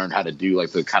first learned how to do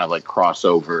like the kind of like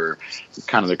crossover,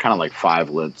 they're kind of like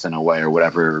fivelets in a way or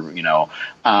whatever,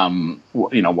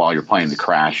 while you're playing the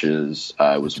crashes.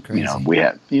 It was, we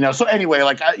had, so anyway,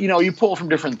 like, you pull from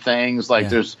different things. Like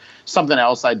there's something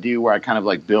else I do where I kind of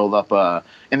like build up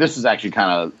and this is actually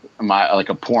kind of like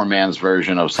a poor man's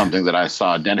version of something that I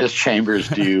saw Dennis Chambers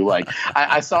do. Like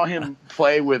I saw him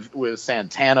play with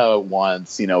Santana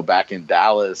once, back in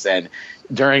Dallas, and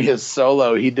during his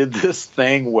solo, he did this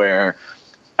thing where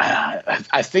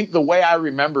I think the way I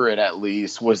remember it at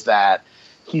least was that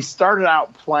he started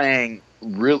out playing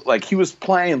like he was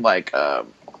playing like a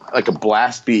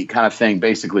blast beat kind of thing,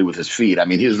 basically with his feet. I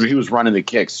mean, he was running the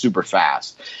kicks super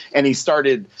fast, and he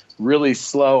started really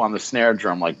slow on the snare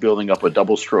drum, like building up a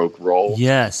double stroke roll.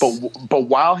 Yes. But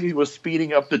while he was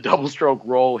speeding up the double stroke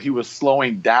roll, he was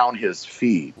slowing down his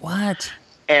feet. What?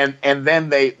 And then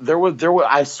there was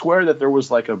I swear that there was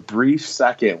like a brief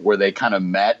second where they kind of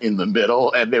met in the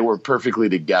middle and they were perfectly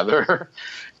together.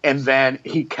 And then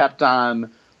he kept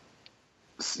on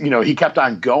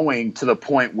going to the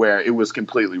point where it was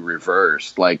completely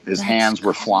reversed. Like his hands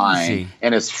were flying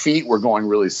and his feet were going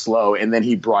really slow. And then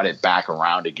he brought it back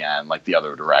around again, like the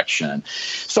other direction.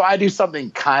 So I do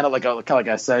something kind of like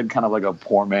I said, kind of like a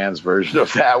poor man's version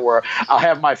of that, where I'll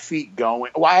have my feet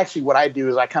going. Well, actually what I do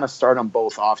is I kind of start them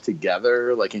both off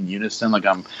together, like in unison, like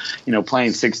I'm,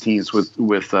 playing 16ths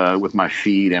with my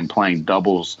feet and playing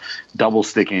double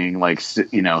sticking, like,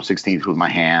 16ths with my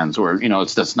hands, or,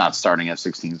 it's just not starting at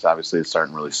 16ths. Obviously it's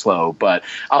starting really slow, but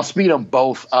I'll speed them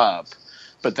both up,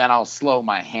 but then I'll slow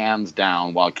my hands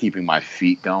down while keeping my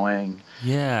feet going.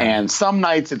 Yeah. And some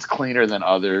nights it's cleaner than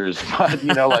others, but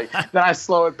like then I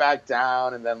slow it back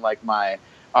down, and then like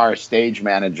our stage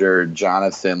manager,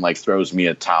 Jonathan, like throws me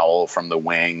a towel from the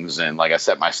wings, and like I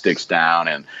set my sticks down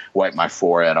and wipe my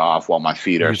forehead off while my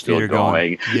feet are still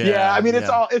going. Yeah. I mean,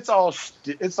 it's all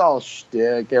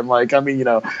shtick. And like, I mean,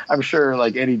 I'm sure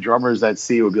like any drummers that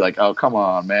see it would be like, oh, come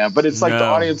on, man. But it's like the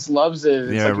audience loves it.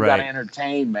 It's like you got to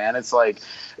entertain, man. It's like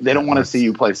they don't want to see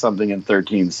you play something in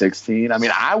 13/16. I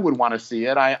mean, I would want to see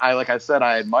it. I like I said,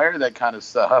 I admire that kind of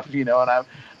stuff, and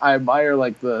I admire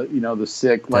like the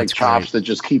sick like chops that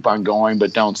just keep on going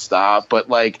but don't stop.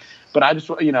 But I just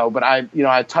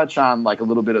I touch on like a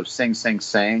little bit of sing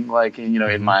like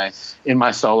in my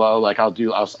solo. Like I'll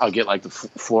get like the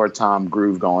floor tom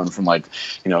groove going from like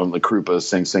La Krupa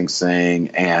sing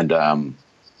and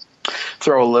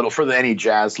throw a little for any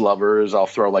jazz lovers. I'll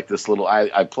throw like this little.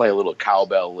 I play a little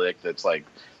cowbell lick that's like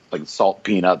salt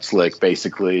peanuts lick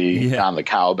basically on the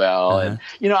cowbell. And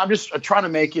I'm just trying to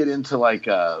make it into like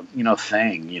a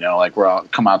thing, like where I'll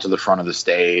come out to the front of the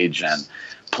stage and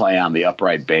play on the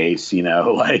upright bass,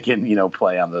 like, and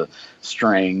play on the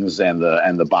strings and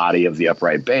the body of the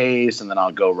upright bass, and then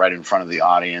I'll go right in front of the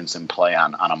audience and play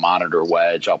on a monitor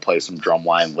wedge. I'll play some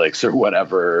drumline licks or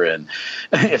whatever, and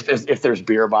if there's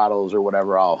beer bottles or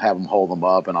whatever, I'll have them hold them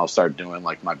up, and I'll start doing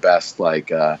like my best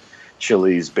like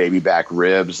Chili's baby back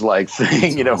ribs like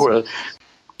thing, where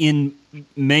in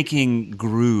making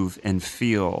groove and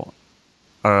feel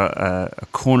a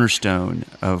cornerstone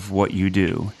of what you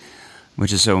do,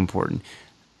 which is so important.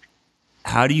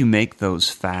 How do you make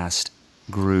those fast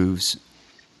grooves?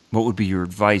 What would be your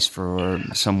advice for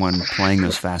someone playing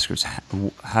those fast grooves?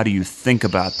 How do you think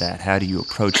about that? How do you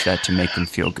approach that to make them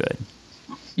feel good?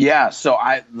 Yeah, so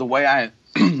the way I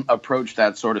approach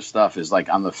that sort of stuff is like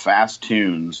on the fast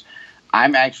tunes,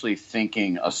 I'm actually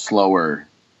thinking a slower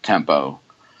tempo,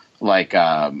 like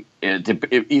either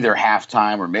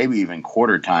halftime or maybe even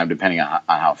quarter time, depending on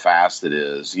how fast it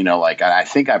is. Like I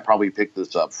think I probably picked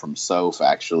this up from Soph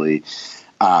actually,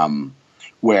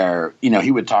 where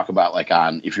he would talk about like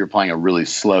if you're playing a really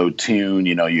slow tune,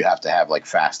 you have to have like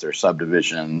faster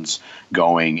subdivisions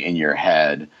going in your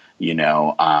head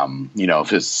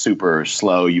If it's super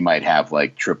slow, you might have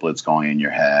like triplets going in your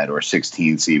head, or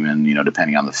 16ths even,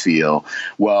 depending on the feel.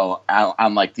 Well,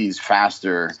 on like these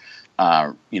faster,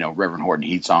 Reverend Horton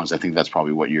Heat songs, I think that's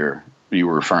probably what you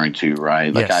were referring to,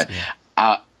 right? Like yes,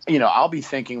 I'll be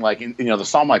thinking like, the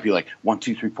song might be like 1,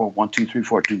 2, 3, 4, 1, 2, 3,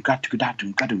 4,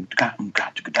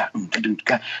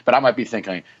 but I might be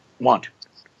thinking 1,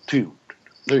 2,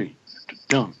 3.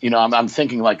 I'm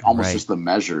thinking like almost just the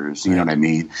measures, you know what I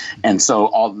mean? And so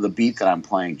all the beat that I'm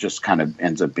playing just kind of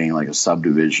ends up being like a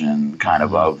subdivision kind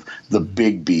of the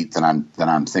big beat that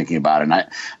I'm thinking about. And I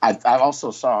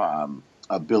also saw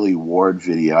a Billy Ward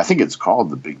video. I think it's called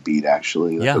The Big Beat,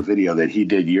 actually. Like a video that he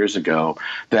did years ago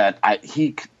that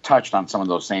he touched on some of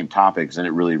those same topics, and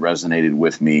it really resonated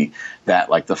with me that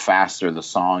like the faster the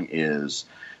song is,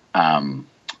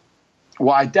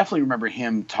 well, I definitely remember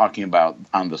him talking about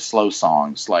on the slow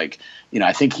songs, like,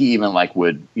 I think he even like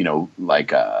would,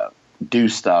 do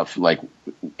stuff like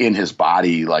in his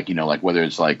body, like, like whether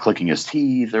it's like clicking his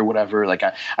teeth or whatever. Like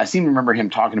I seem to remember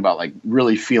him talking about like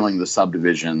really feeling the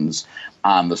subdivisions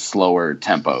on the slower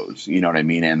tempos, you know what I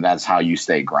mean? And that's how you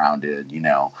stay grounded,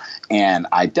 and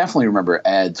I definitely remember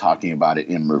Ed talking about it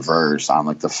in reverse on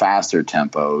like the faster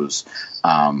tempos.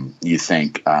 You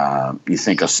think a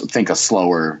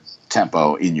slower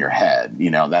tempo in your head,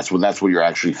 that's what you're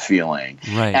actually feeling.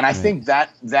 Right. And I think that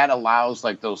allows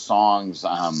like those songs,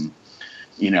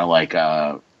 like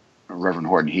Reverend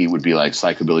Horton Heat would be like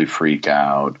Psychobilly Freak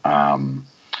Out. Some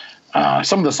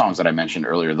of the songs that I mentioned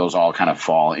earlier, those all kind of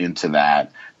fall into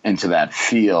that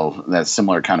feel, that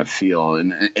similar kind of feel.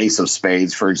 And Ace of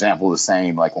Spades, for example, the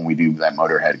same, like when we do that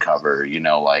Motorhead cover,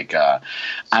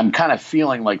 I'm kind of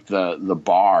feeling like the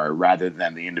bar rather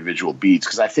than the individual beats.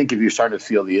 Because I think if you start to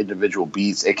feel the individual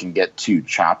beats, it can get too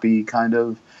choppy kind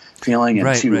of feeling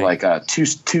and too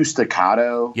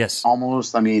staccato. Yes.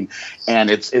 Almost. I mean, and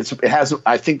it has,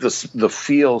 I think the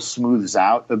feel smooths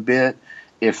out a bit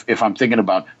if I'm thinking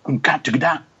about boom chick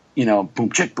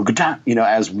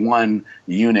as one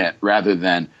unit rather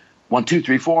than 1, 2,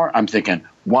 3, 4. I'm thinking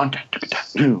 1,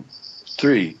 2,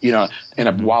 3.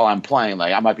 And while I'm playing,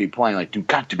 like I might be playing like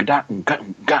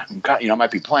I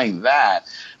might be playing that,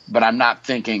 but I'm not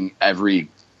thinking every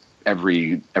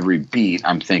beat.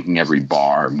 I'm thinking every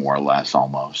bar more or less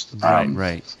almost.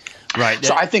 Right.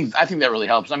 So I think that really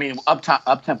helps. I mean, up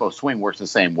tempo swing works the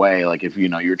same way. Like if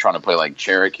you're trying to play like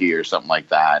Cherokee or something like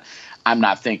that, I'm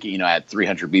not thinking at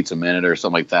 300 beats a minute or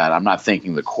something like that. I'm not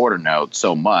thinking the quarter notes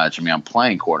so much. I mean, I'm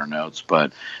playing quarter notes,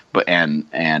 but and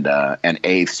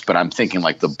eighths, but I'm thinking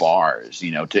like the bars,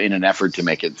 in an effort to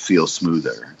make it feel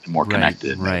smoother and more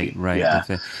connected. Right.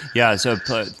 Yeah. So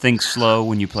think slow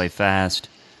when you play fast.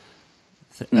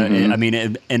 I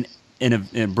mean, and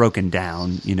broken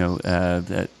down,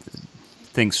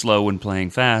 think slow when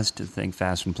playing fast, think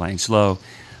fast when playing slow,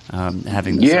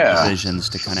 having the subdivisions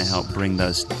to kind of help bring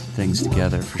those things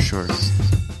together for sure.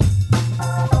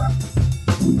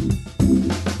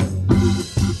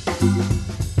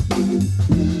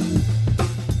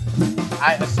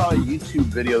 I saw a YouTube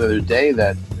video the other day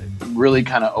that really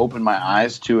kind of opened my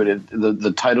eyes to it.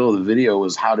 The title of the video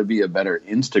was "How to Be a Better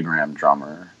Instagram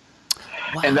Drummer."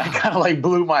 Wow. And that kind of like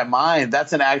blew my mind.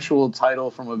 That's an actual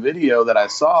title from a video that I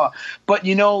saw. But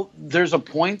there's a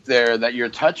point there that you're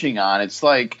touching on. It's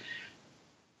like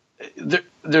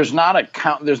there's not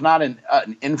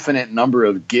an infinite number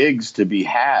of gigs to be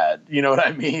had. You know what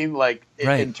I mean? Like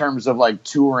in terms of like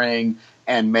touring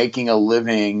and making a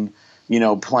living,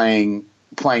 playing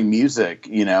music.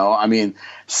 I mean,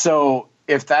 so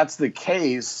if that's the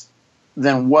case,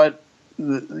 then what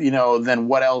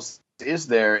else is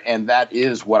there? And that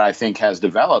is what I think has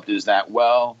developed, is that,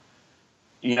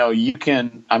 you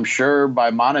can, I'm sure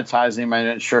by monetizing, I mean,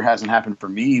 it sure hasn't happened for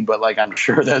me, but like, I'm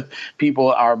sure that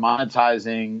people are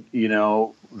monetizing,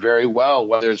 very well,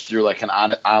 whether it's through like an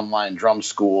online drum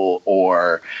school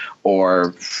or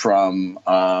from,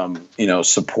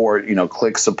 support,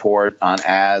 click support on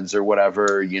ads or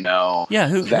whatever, who am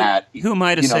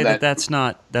I to say that's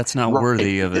not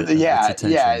worthy of it? Yeah,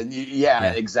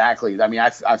 exactly. I mean, I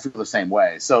feel the same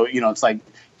way. So, it's like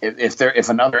if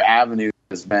another avenue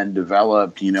has been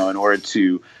developed, in order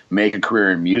to make a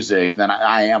career in music, then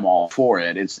I am all for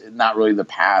it. It's not really the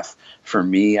path for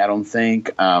me, I don't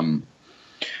think.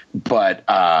 But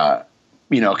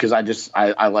because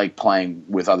I like playing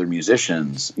with other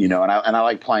musicians, and I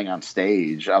like playing on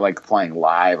stage. I like playing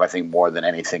live, I think, more than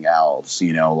anything else.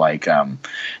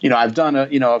 I've done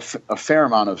a fair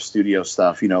amount of studio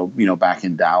stuff, back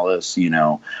in Dallas,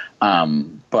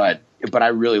 but I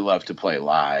really love to play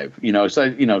live,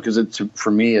 so, because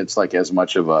for me, it's like as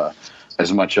much of a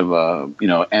as much of a,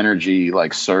 energy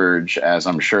like surge as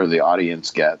I'm sure the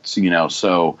audience gets,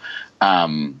 so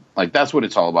like that's what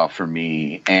it's all about for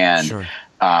me. And Sure.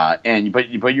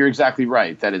 But you're exactly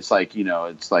right that it's like,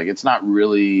 it's not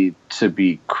really to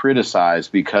be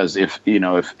criticized, because if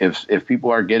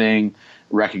people are getting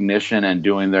recognition and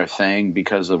doing their thing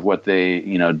because of what they,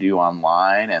 do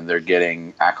online, and they're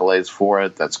getting accolades for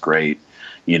it, that's great.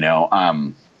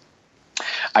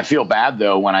 I feel bad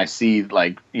though when I see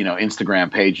like,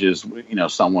 Instagram pages,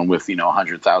 someone with,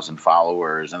 100,000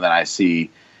 followers, and then I see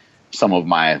some of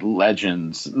my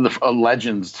legends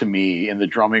to me in the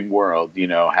drumming world,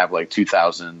 have like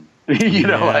 2,000, I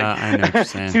know what you're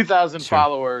saying. 2,000 Sure.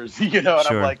 followers, and Sure.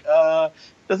 I'm like,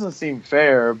 doesn't seem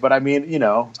fair. But I mean,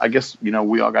 I guess,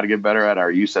 we all got to get better at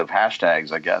our use of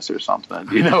hashtags, I guess, or something,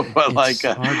 but It's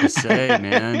hard to say,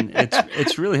 man.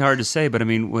 It's really hard to say, but I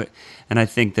mean, and I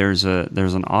think there's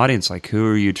an audience, like, who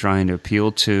are you trying to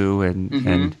appeal to?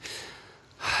 And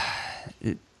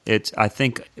it's I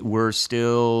think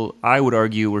I would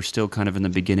argue we're still kind of in the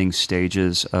beginning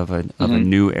stages of a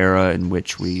new era in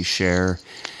which we share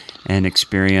and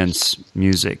experience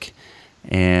music,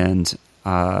 and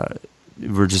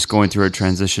we're just going through a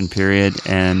transition period,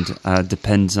 and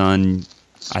depends on,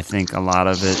 I think, a lot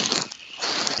of it,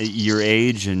 your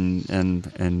age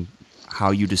and how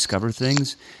you discover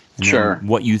things, and Sure. then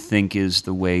what you think is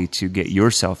the way to get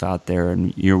yourself out there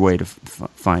and your way to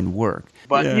find work.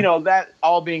 But Yeah. that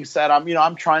all being said,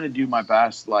 I'm trying to do my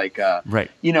best, like,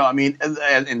 Right. I mean,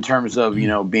 in terms of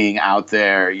being out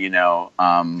there,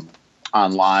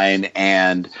 online,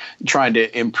 and trying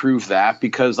to improve that,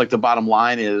 because like the bottom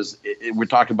line is, we're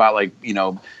talking about like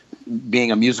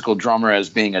being a musical drummer as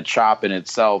being a chop in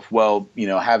itself. Well,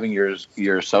 having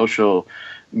your social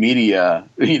media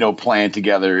plan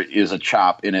together is a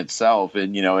chop in itself,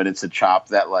 and and it's a chop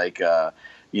that like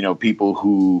people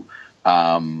who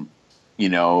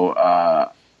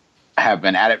have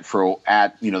been at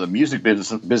the music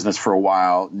business for a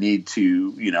while need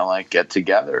to like get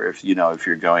together if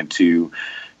you're going to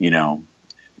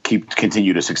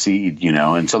continue to succeed,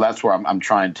 and so that's where I'm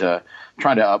trying to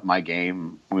up my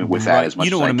game with that as much.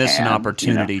 You don't want to miss an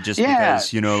opportunity just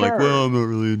because like, well, I'm not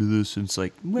really into this. And it's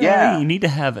like, well, you need to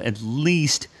have at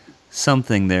least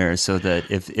something there, so that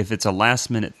if it's a last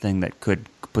minute thing that could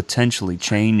potentially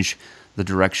change the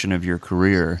direction of your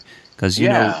career, because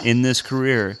in this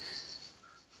career,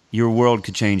 your world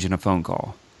could change in a phone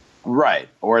call. Right.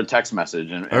 Or a text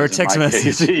message. Or a text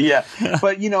message. Yeah.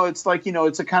 But, it's like,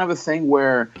 it's a kind of a thing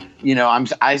where,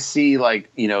 I see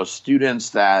like,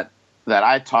 students that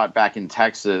I taught back in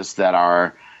Texas that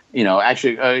are,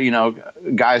 actually,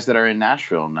 guys that are in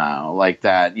Nashville now, like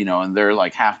that, and they're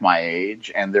like half my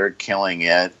age, and they're killing it.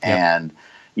 Yep. And,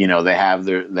 they have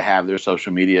their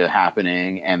social media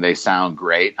happening, and they sound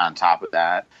great on top of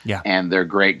that. Yeah. And they're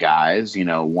great guys.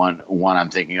 One I'm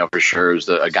thinking of for sure is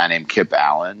a guy named Kip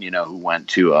Allen, who went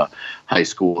to a high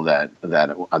school that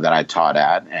I taught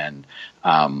at, and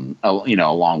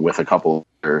along with a couple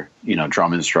other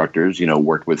drum instructors,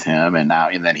 worked with him, and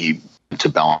then he went to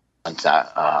Belmont.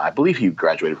 I believe he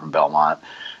graduated from Belmont.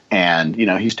 And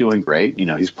he's doing great.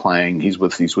 He's playing. He's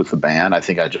with the band. I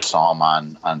think I just saw him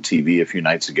on TV a few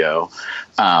nights ago,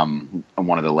 on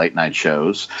one of the late night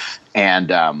shows. And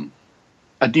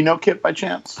do you know Kip by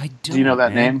chance? I don't. Do you know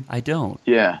that name? I don't.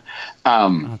 Yeah.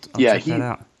 I'll check that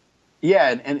out.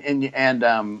 Yeah, and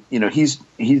he's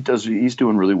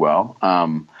doing really well.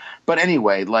 But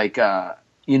anyway, like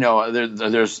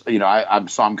there's I'm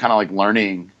kind of like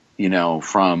learning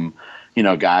from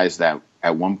guys that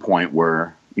at one point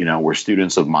were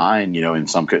students of mine,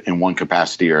 in one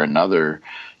capacity or another,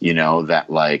 that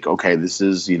like, okay, this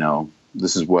is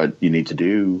what you need to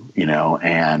do,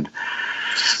 and,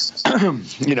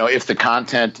 if the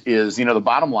content is, the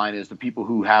bottom line is the people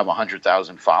who have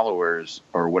 100,000 followers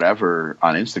or whatever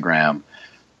on Instagram,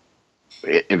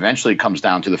 it eventually comes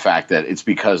down to the fact that it's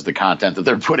because the content that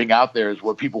they're putting out there is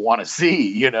what people want to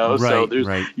see, Right, so there's,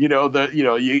 right.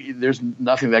 There's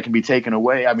nothing that can be taken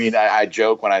away. I mean, I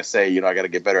joke when I say, I got to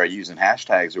get better at using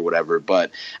hashtags or whatever,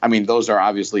 but I mean, those are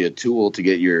obviously a tool to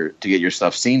get your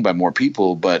stuff seen by more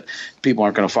people, but people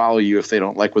aren't going to follow you if they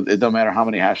don't like it don't matter how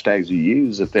many hashtags you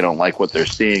use. If they don't like what they're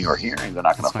seeing or hearing, they're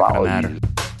not going to follow you.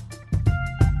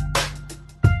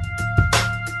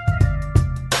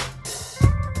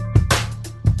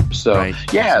 So, right,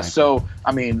 yeah, exactly. So,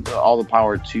 I mean, all the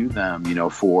power to them,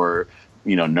 for,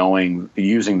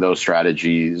 using those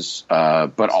strategies,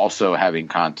 but also having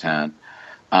content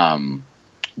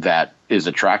that is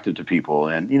attractive to people.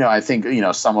 And, I think,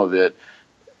 some of it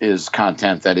is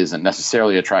content that isn't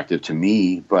necessarily attractive to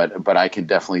me, but I can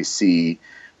definitely see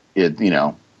it,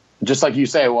 just like you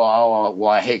say, well,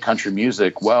 I hate country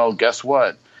music. Well, guess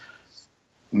what?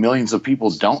 Millions of people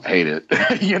don't hate it.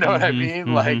 You know what I mean?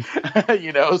 Mm-hmm. Like,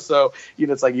 so,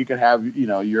 it's like you can have,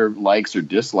 your likes or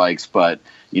dislikes, but,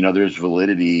 there's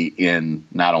validity in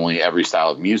not only every style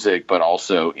of music, but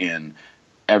also in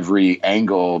every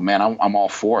angle. Man, I'm all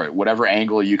for it. Whatever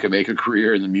angle you can make a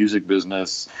career in the music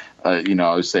business, I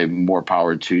would say more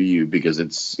power to you, because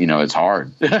it's, it's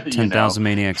hard. 10,000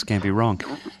 Maniacs can't be wrong.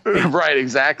 Right,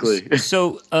 exactly.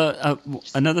 So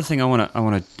another thing I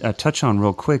want to touch on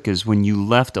real quick is when you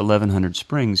left 1100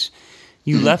 Springs,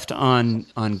 you left on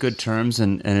good terms,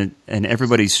 and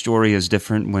everybody's story is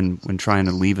different when trying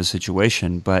to leave a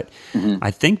situation. But I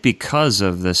think because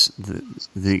of this,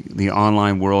 the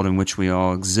online world in which we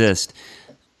all exist,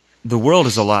 the world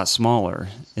is a lot smaller.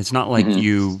 It's not like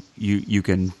you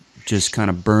can just kind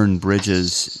of burn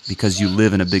bridges because you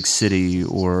live in a big city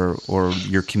or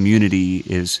your community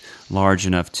is large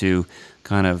enough to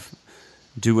kind of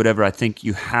do whatever. I think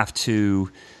you have to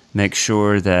make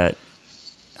sure that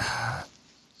I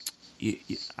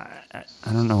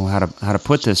don't know how to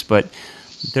put this, but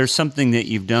there's something that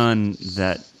you've done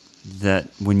that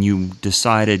when you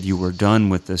decided you were done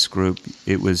with this group,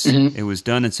 it was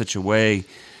done in such a way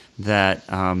that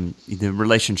the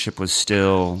relationship was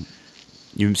still.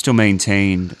 You still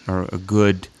maintained a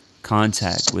good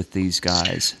contact with these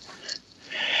guys.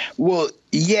 Well,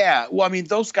 yeah. Well, I mean,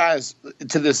 those guys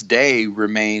to this day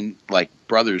remain like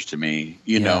brothers to me.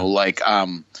 Like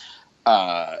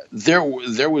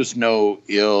there was no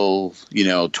ill,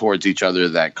 towards each other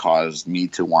that caused me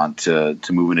to want to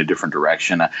move in a different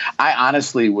direction. I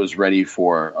honestly was ready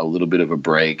for a little bit of a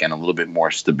break and a little bit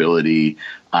more stability.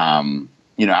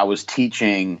 I was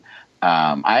teaching.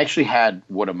 I actually had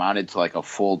what amounted to like a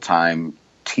full-time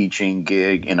teaching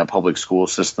gig in a public school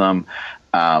system,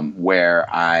 where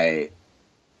I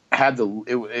had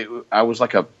I was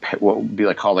like what would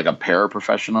be called a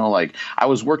paraprofessional. Like I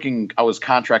was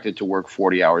contracted to work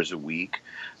 40 hours a week,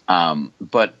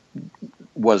 but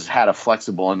had a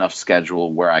flexible enough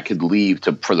schedule where I could leave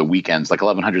for the weekends. Like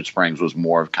 1100 Springs was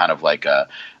more of kind of like a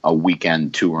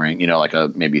weekend touring, like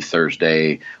a maybe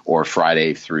Thursday or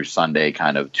Friday through Sunday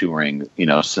kind of touring,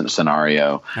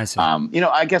 scenario. I see.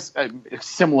 I guess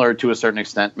similar to a certain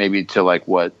extent, maybe to like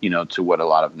what a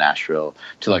lot of Nashville,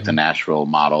 to like the Nashville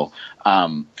model.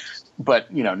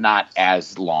 But, not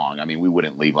as long. I mean, we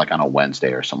wouldn't leave like on a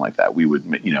Wednesday or something like that. We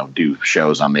would, do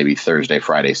shows on maybe Thursday,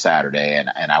 Friday, Saturday.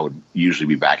 And I would usually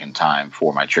be back in time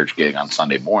for my church gig on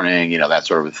Sunday morning, that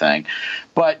sort of a thing.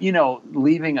 But,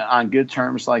 leaving on good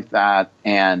terms like that.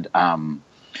 And,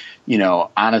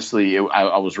 honestly,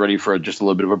 I was ready for just a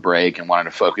little bit of a break and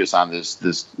wanted to focus on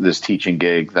this teaching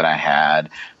gig that I had.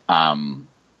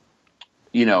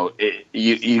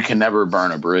 You can never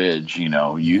burn a bridge, and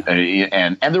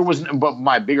there was, but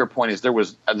my bigger point is there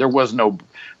was no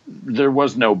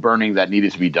burning that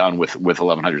needed to be done with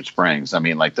 1100 Springs. I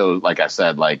mean, like I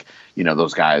said,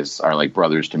 those guys are like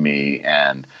brothers to me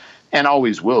and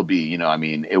always will be, I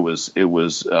mean, it was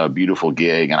a beautiful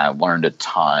gig and I learned a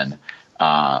ton,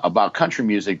 about country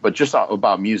music, but just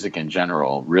about music in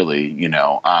general, really,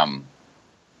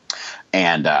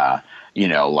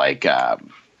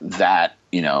 that,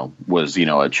 was,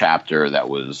 a chapter that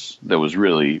was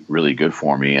really, really good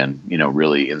for me and,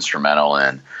 really instrumental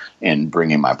in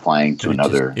bringing my playing to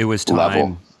another level.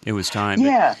 It was time.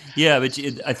 Yeah. But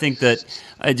I think that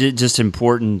it's just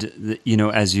important that,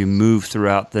 as you move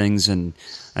throughout things, and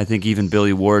I think even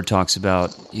Billy Ward talks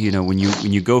about, when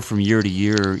you go from year to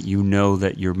year,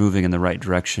 that you're moving in the right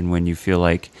direction when you feel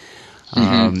like,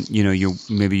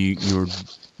 you're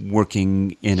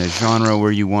working in a genre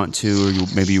where you want to, or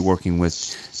maybe you're working with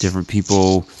different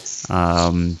people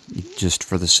just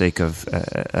for the sake of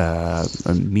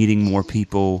meeting more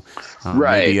people,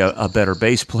 right? Maybe a better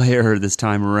bass player this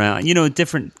time around.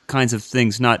 Different kinds of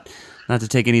things. Not to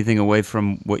take anything away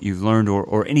from what you've learned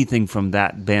or anything from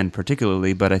that band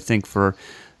particularly, but I think to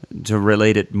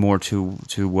relate it more to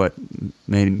what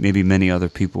maybe many other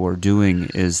people are doing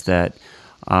is that.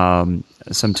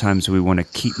 Sometimes we want to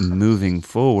keep moving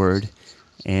forward,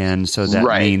 and so that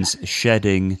means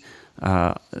shedding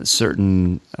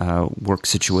certain work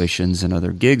situations and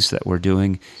other gigs that we're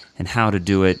doing, and how to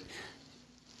do it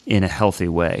in a healthy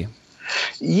way.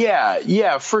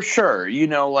 Yeah, for sure.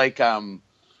 I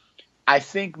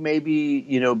think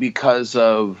maybe, because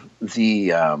of the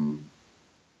kind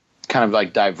of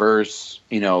like diverse,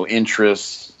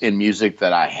 interests in music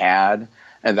that I had,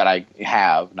 and that I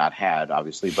have not had,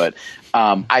 obviously, but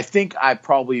I think I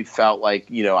probably felt like,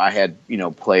 I had,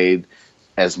 played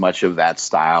as much of that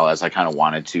style as I kind of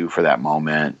wanted to for that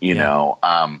moment, you know.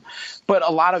 But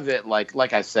a lot of it,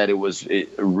 like I said, it was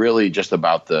really just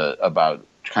about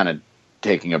kind of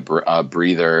taking a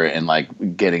breather and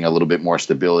like getting a little bit more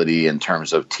stability in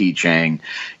terms of teaching.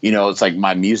 You know, it's like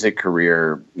my music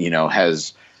career, you know,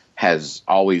 has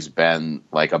always been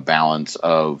like a balance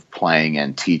of playing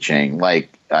and teaching.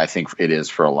 Like I think it is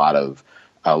for a lot of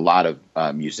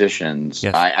musicians.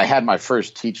 Yes. I had my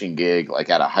first teaching gig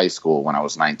like at a high school when I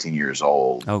was 19 years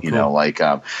old. Oh, cool. You know, like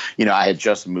you know, I had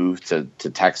just moved to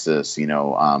Texas. You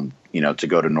know, to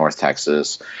go to North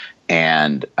Texas,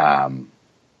 and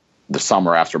the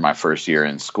summer after my first year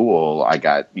in school, I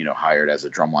got, you know, hired as a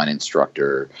drumline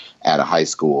instructor at a high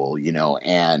school. You know,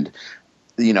 and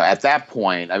you know, at that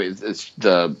point, I mean, it's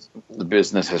the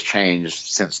business has changed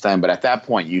since then, but at that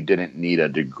point, you didn't need a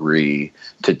degree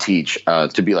to teach,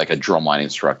 to be like a drumline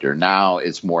instructor. Now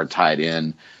it's more tied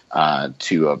in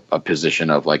to a position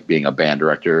of like being a band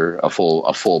director, a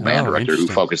full band director who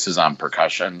focuses on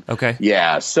percussion. Okay.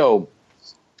 Yeah. So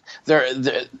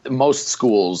most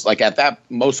schools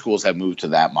most schools have moved to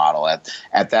that model.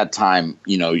 At that time,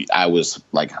 you know, I was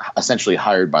like essentially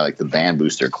hired by like the Band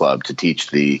Booster Club to teach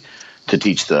the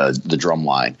drum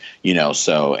line, you know,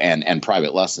 so and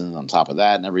private lessons on top of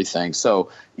that and everything.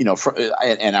 So, you know,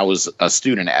 and I was a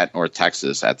student at North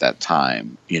Texas at that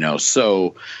time, you know,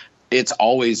 so it's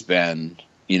always been,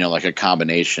 you know, like a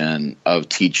combination of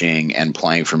teaching and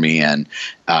playing for me. And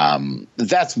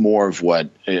that's more of what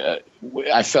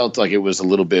I felt like it was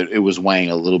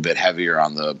weighing a little bit heavier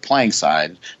on the playing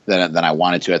side than I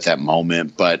wanted to at that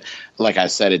moment. But like I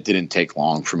said, it didn't take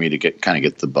long for me to get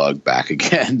the bug back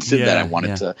again that I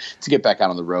wanted to get back out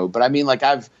on the road. But I mean, like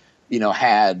I've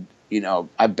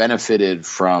benefited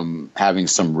from having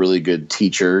some really good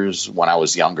teachers when I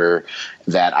was younger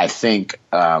that I think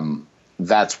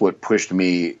that's what pushed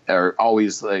me or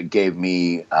always gave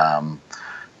me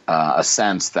a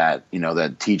sense that, you know,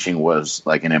 that teaching was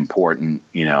like an important,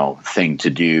 you know, thing to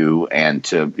do and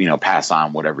to, you know, pass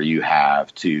on whatever you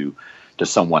have to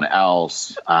someone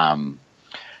else.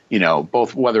 You know,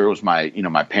 both whether it was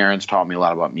my parents taught me a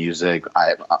lot about music.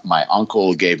 My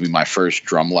uncle gave me my first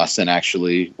drum lesson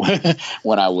actually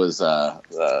when I was it was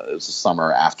the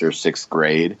summer after 6th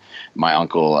grade. My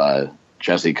uncle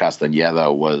Jesse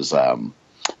Castañeda was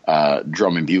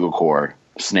drum and bugle corps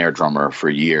snare drummer for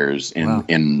years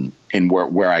in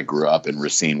where I grew up in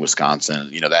Racine,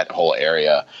 Wisconsin. You know, that whole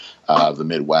area of the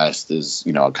Midwest is,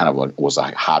 you know, kind of was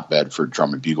a hotbed for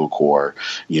drum and bugle corps,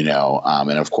 you know,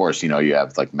 and of course, you know, you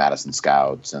have like Madison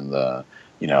Scouts and the,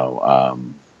 you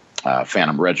know,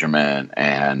 Phantom Regiment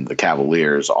and the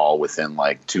Cavaliers all within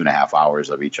like 2.5 hours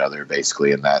of each other,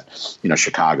 basically in that, you know,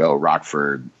 Chicago,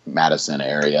 Rockford, Madison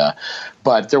area.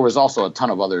 But there was also a ton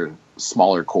of other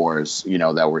smaller corps, you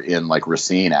know, that were in like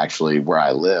Racine, actually, where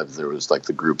I lived. There was like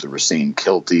the group, the Racine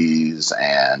Kilties,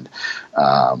 and,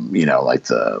 you know, like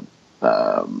the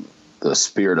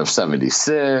Spirit of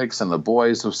 76 and the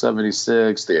Boys of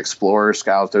 76, the Explorer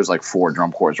Scouts. There's like 4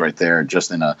 drum corps right there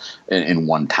just in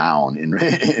one town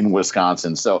in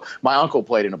Wisconsin. So my uncle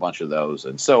played in a bunch of those.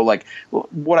 And so like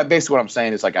what I'm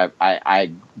saying is like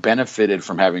I benefited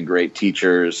from having great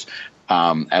teachers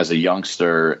as a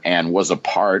youngster and was a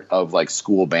part of like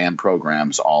school band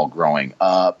programs all growing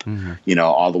up, you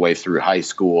know, all the way through high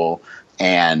school.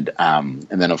 And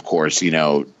then of course, you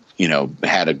know,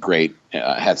 had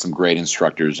some great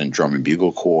instructors in drum and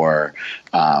bugle corps,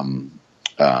 in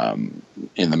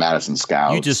the Madison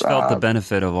Scouts. You just felt the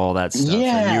benefit of all that stuff.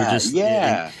 Yeah, and you were just,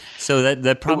 yeah. So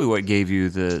that probably what gave you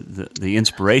the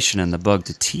inspiration and the bug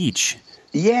to teach.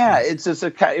 Yeah,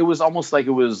 it was almost like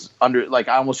it was I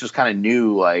almost just kind of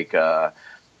knew like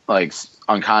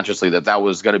unconsciously that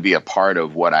was going to be a part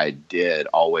of what I did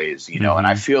always, you know. And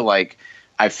I feel like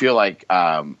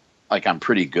I'm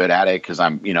pretty good at it because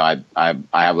I'm, you know, I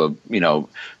have a, you know,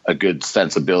 a good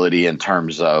sensibility in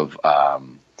terms of,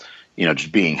 you know,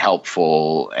 just being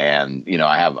helpful, and, you know,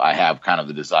 I have kind of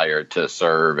the desire to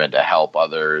serve and to help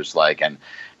others, like,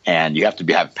 and you have to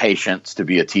have patience to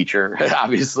be a teacher,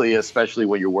 obviously, especially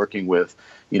when you're working with,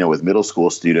 you know, with middle school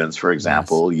students, for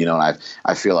example. Yes. You know, and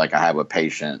I feel like I have a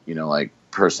patient, you know, like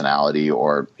personality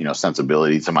or, you know,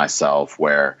 sensibility to myself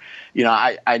where, you know,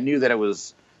 I knew that it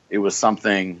was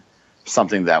something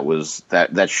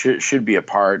that should be a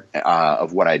part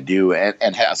of what I do,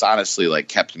 and has honestly like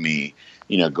kept me,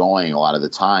 you know, going a lot of the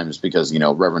times, because, you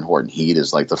know, Reverend Horton Heat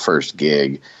is like the first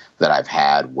gig that I've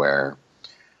had where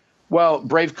Well,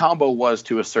 Brave Combo was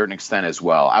to a certain extent as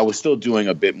well. I was still doing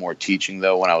a bit more teaching,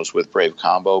 though, when I was with Brave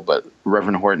Combo, but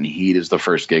Reverend Horton Heat is the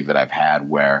first gig that I've had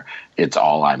where it's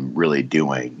all I'm really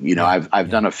doing. You know, I've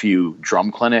done a few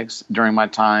drum clinics during my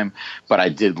time, but I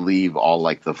did leave all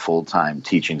like the full-time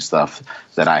teaching stuff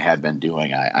that I had been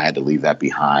doing. I had to leave that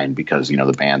behind because, you know,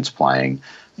 the band's playing,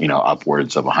 you know,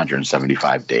 upwards of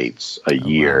 175 dates a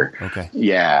year. Wow. Okay.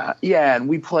 Yeah. And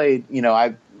we played, you know,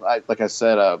 I like I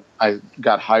said, I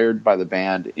got hired by the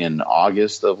band in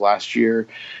August of last year,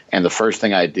 and the first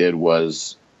thing I did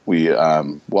was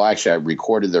I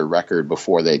recorded their record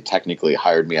before they technically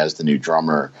hired me as the new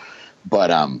drummer,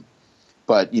 but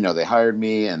you know, they hired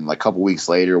me, and like a couple weeks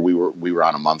later, we were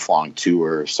on a month-long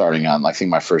tour starting on, I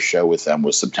think my first show with them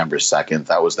was September 2nd.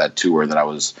 That was that tour that I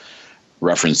was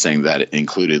referencing that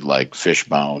included like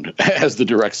Fishbone as the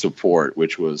direct support,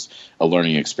 which was a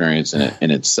learning experience in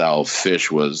itself.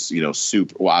 Fish was, you know,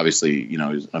 obviously, you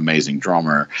know, he's an amazing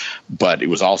drummer, but it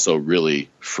was also really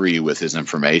free with his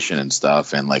information and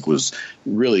stuff, and like was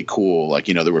really cool. Like,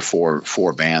 you know, there were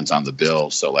four bands on the bill,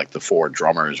 so like the four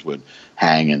drummers would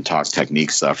hang and talk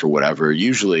technique stuff or whatever.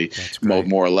 Usually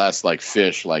more or less like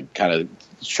Fish, like kind of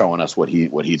showing us what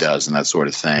he does and that sort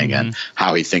of thing, and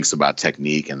how he thinks about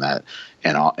technique and that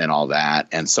and all that.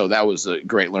 And so that was a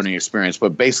great learning experience.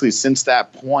 But basically since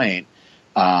that point,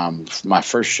 my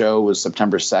first show was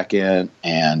September 2nd,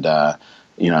 and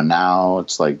you know, now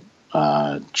it's like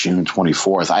June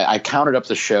 24th. I counted up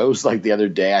the shows like the other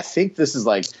day. I think this is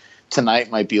like, tonight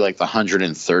might be like the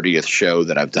 130th show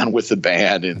that I've done with the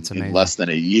band in less than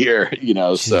a year, you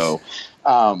know. Jeez. So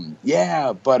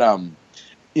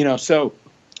you know, so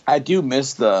I do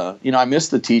miss I miss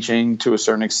the teaching to a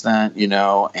certain extent, you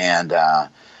know, and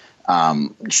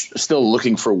still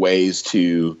looking for ways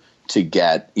to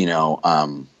get, you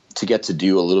know, to get to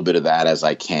do a little bit of that as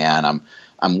I can.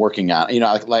 I'm working on, you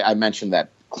know, like I mentioned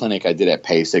that clinic I did at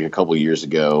PASIC a couple of years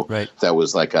ago. Right. That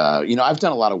was like, you know, I've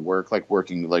done a lot of work, like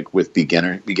working like with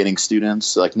beginning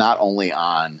students, like not only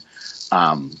on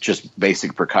just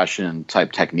basic percussion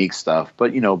type technique stuff,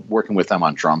 but, you know, working with them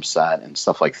on drum set and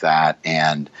stuff like that.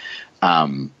 And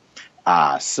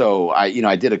so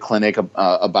I did a clinic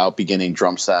about beginning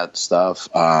drum set stuff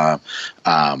at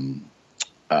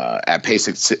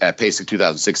PASIC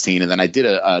 2016, and then I did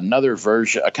another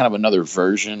version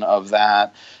of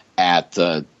that at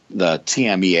the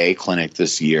TMEA clinic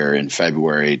this year in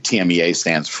February. TMEA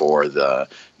stands for the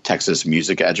Texas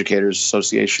Music Educators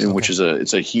Association, okay, which is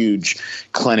a huge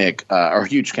clinic or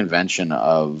huge convention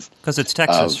of, because it's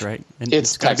Texas, right? And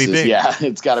it's Texas, be big. Yeah,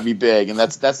 it's got to be big, and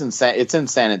that's in it's in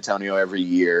San Antonio every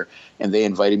year, and they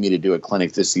invited me to do a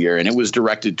clinic this year, and it was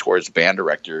directed towards band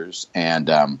directors and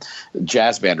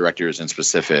jazz band directors in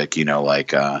specific, you know,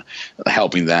 like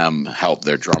helping them help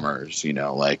their drummers, you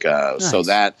know, like nice. So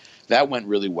that went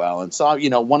really well. And so, you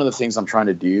know, one of the things I'm trying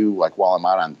to do, like while I'm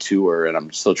out on tour, and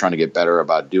I'm still trying to get better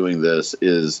about doing this,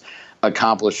 is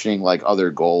accomplishing like other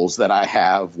goals that I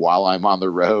have while I'm on the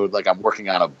road. Like I'm working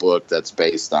on a book that's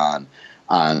based on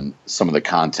some of the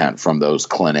content from those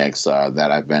clinics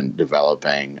that I've been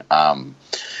developing.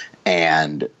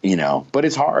 And, you know, but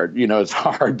it's hard,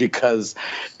 because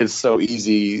it's so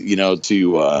easy, you know,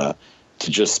 to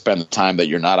just spend the time that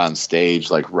you're not on stage,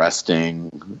 like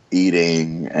resting,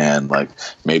 eating, and like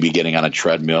maybe getting on a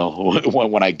treadmill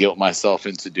when I guilt myself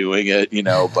into doing it, you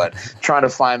know, but trying to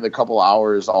find a couple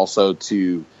hours also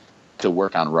to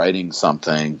work on writing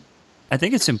something. I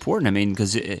think it's important. I mean,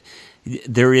 because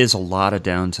there is a lot of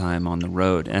downtime on the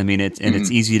road. I mean, it's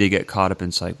easy to get caught up in,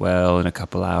 it's like, well, in a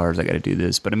couple hours I got to do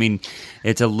this. But I mean,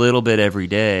 it's a little bit every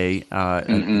day.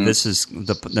 This is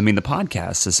the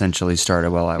podcast essentially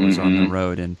started while I was on the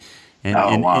road, and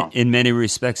wow. in many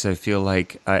respects, I feel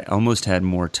like I almost had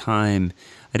more time.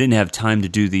 I didn't have time to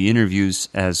do the interviews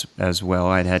as well.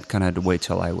 I'd had to wait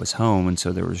till I was home, and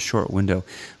so there was a short window.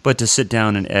 But to sit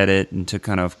down and edit and to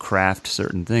kind of craft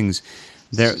certain things,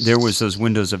 there was those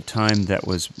windows of time that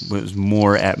was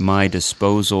more at my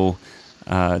disposal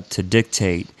to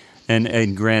dictate.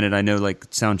 And granted, I know, like,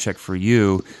 sound check for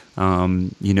you,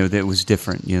 you know, that was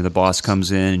different. You know, the boss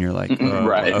comes in and you're like, oh,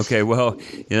 right. Okay, well,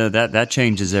 you know, that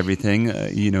changes everything,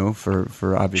 you know,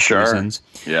 for obvious reasons.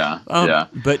 Yeah.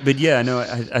 But yeah, no,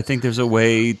 I think there's a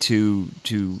way to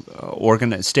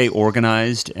stay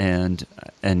organized and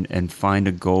find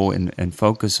a goal and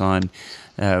focus on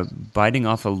biting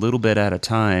off a little bit at a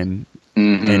time,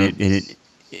 and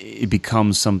it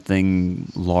becomes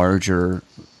something larger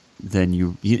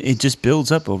than it just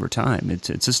builds up over time. It's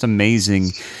just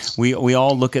amazing. We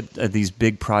all look at these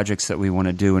big projects that we want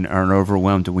to do and are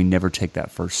overwhelmed, and we never take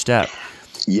that first step.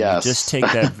 Yes. You just take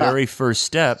that very first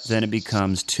step, then it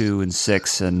becomes 2 and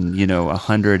 6 and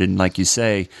 100, and like you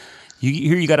say,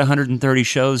 you got 130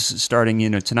 shows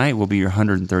starting. Tonight will be your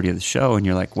 130th show, and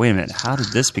you're like, wait a minute, how did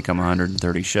this become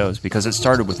 130 shows? Because it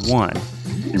started with one.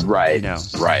 Right.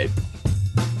 Right.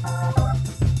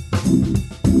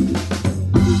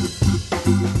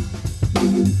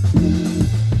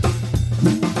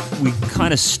 We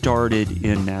kind of started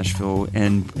in Nashville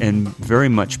and very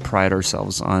much pride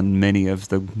ourselves on many of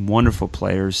the wonderful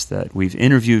players that we've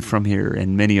interviewed from here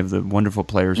and many of the wonderful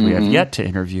players we have yet to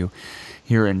interview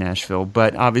here in Nashville.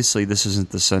 But obviously this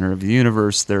isn't the center of the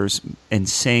universe. There's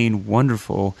insane,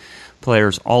 wonderful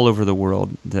players all over the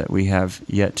world that we have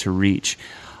yet to reach.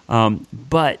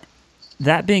 But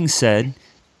that being said,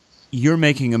 you're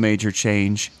making a major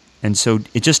change, and so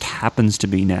it just happens to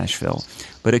be Nashville,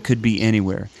 but it could be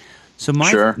anywhere. So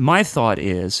my thought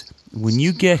is, when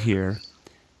you get here,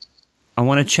 I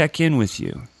want to check in with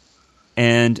you,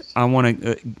 and I want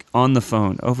to on the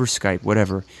phone, over Skype,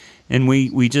 whatever, and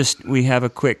we have a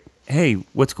quick, hey,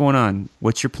 what's going on?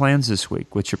 What's your plans this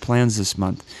week? What's your plans this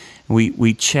month? And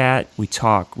we chat, we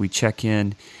talk, we check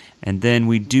in, and then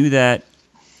we do that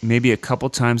maybe a couple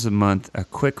times a month, a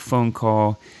quick phone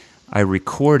call. I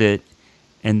record it,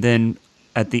 and then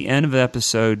at the end of the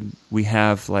episode, we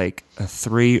have like a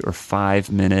 3 or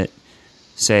 5 minute,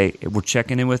 say, we're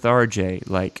checking in with RJ,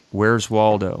 like, where's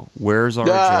Waldo? Where's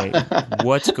RJ?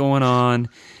 What's going on?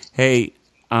 Hey,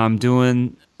 I'm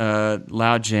doing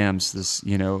Loud Jams.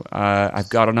 I've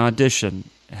got an audition.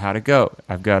 How'd it go?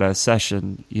 I've got a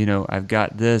session. I've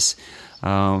got this.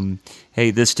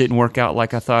 Hey, this didn't work out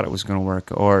like I thought it was going to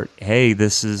work. Or, hey,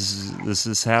 this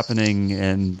is happening,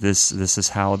 and this is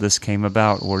how this came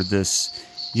about, or this,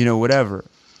 whatever.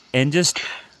 And just,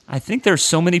 I think there's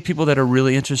so many people that are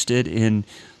really interested in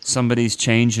somebody's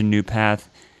change and new path,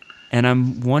 and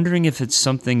I'm wondering if it's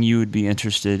something you would be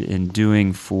interested in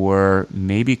doing for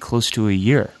maybe close to a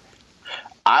year.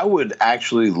 I would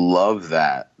actually love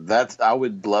that. I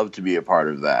would love to be a part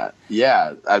of that.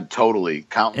 Yeah, I'd totally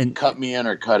cut me in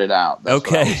or cut it out. That's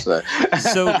okay. What I would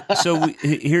say. so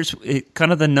here's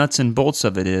kind of the nuts and bolts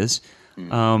of it is,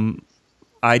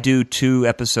 I do 2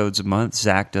 episodes a month.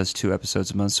 Zach does 2 episodes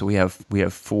a month. So we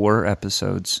have 4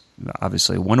 episodes,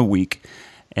 obviously 1 a week.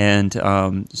 And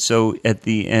so at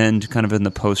the end, kind of in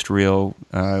the post-reel,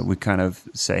 we kind of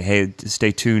say, hey,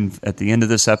 stay tuned at the end of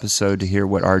this episode to hear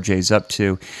what RJ's up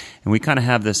to. And we kind of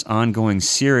have this ongoing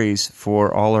series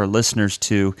for all our listeners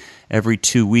to, every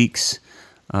 2 weeks,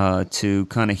 to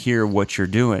kind of hear what you're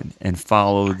doing and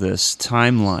follow this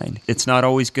timeline. It's not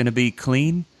always going to be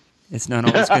clean. It's not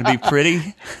always going to be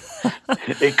pretty.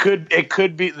 It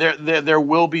could be there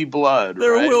will be blood.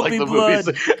 There right? will like be the blood.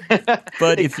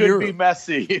 But it could be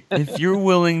messy. If you're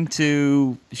willing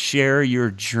to share your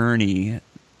journey,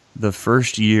 the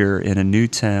first year in a new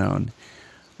town,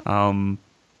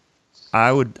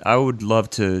 I would love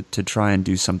to try and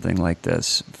do something like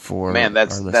this for our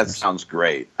listeners. That sounds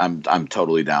great. I'm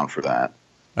totally down for that.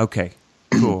 Okay,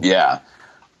 cool. Yeah.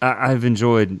 I've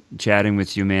enjoyed chatting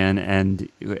with you, man, and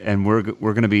we're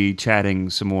going to be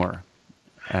chatting some more.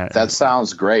 That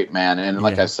sounds great, man. And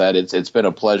like I said, it's been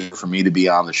a pleasure for me to be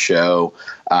on the show.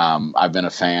 I've been a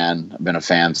fan. I've been a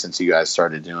fan since you guys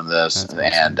started doing this,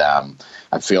 and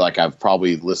I feel like I've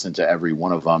probably listened to every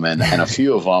one of them, and a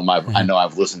few of them I know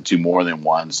I've listened to more than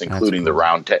once, including the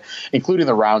round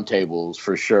tables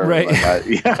for sure. Right.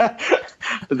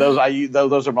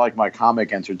 Those are like my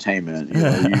comic entertainment,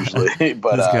 usually.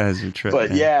 But those guys are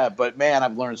tripping. But man,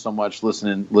 I've learned so much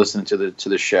listening to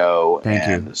the show.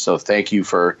 Thank you. So thank you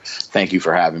for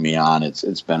having me on.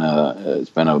 It's been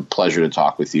a pleasure to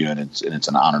talk with you, and it's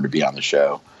an honor to be on the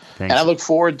show. Thanks. And I look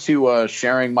forward to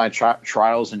sharing my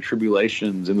trials and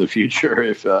tribulations in the future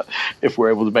if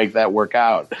we're able to make that work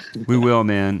out. We will,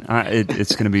 man.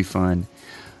 It's going to be fun.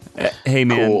 Hey,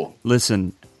 man, Cool.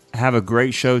 Listen, have a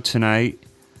great show tonight,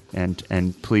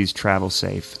 and please travel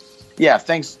safe. Yeah,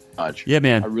 thanks so much. Yeah,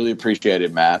 man. I really appreciate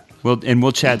it, Matt.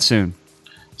 We'll chat soon.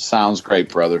 Sounds great,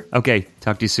 brother. Okay,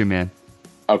 talk to you soon, man.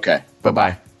 Okay,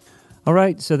 Bye-bye. All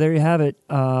right, so there you have it.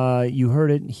 You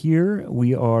heard it here.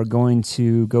 We are going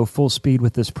to go full speed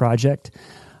with this project.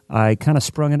 I kind of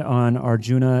sprung it on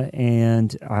Arjuna,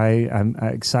 and I'm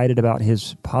excited about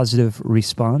his positive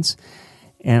response.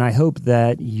 And I hope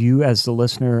that you, as the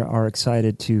listener, are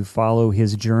excited to follow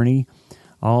his journey,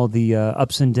 all the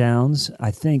ups and downs.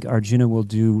 I think Arjuna will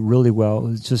do really well.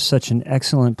 He's just such an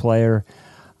excellent player,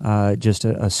 just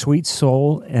a sweet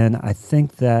soul, and I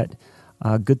think that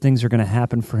good things are going to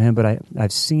happen for him. But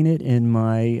I've seen it in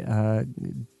my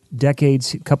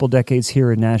couple decades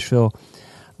here in Nashville.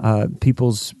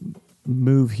 People's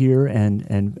move here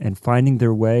and finding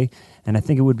their way. And I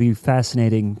think it would be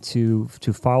fascinating to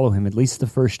follow him at least the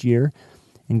first year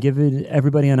and give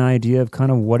everybody an idea of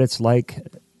kind of what it's like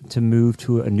to move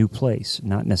to a new place,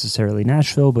 not necessarily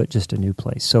Nashville, but just a new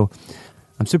place. So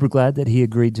I'm super glad that he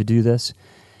agreed to do this,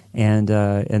 and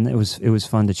it was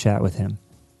fun to chat with him.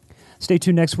 Stay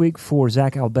tuned next week for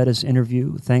Zach Albetta's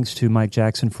interview. Thanks to Mike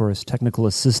Jackson for his technical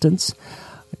assistance.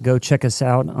 Go check us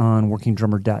out on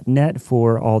workingdrummer.net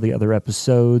for all the other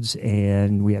episodes,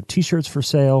 and we have T-shirts for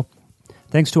sale.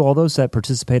 Thanks to all those that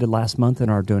participated last month in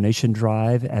our donation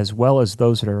drive, as well as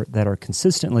those that are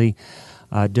consistently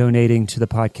donating to the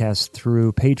podcast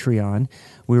through Patreon.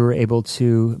 We were able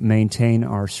to maintain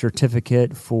our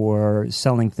certificate for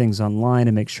selling things online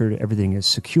and make sure everything is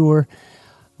secure.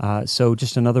 So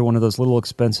just another one of those little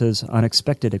expenses,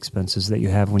 unexpected expenses that you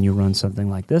have when you run something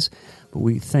like this. But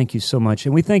we thank you so much.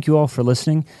 And we thank you all for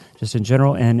listening, just in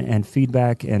general, and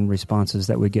feedback and responses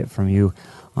that we get from you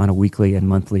on a weekly and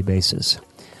monthly basis.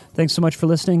 Thanks so much for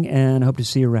listening, and I hope to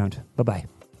see you around.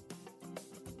 Bye-bye.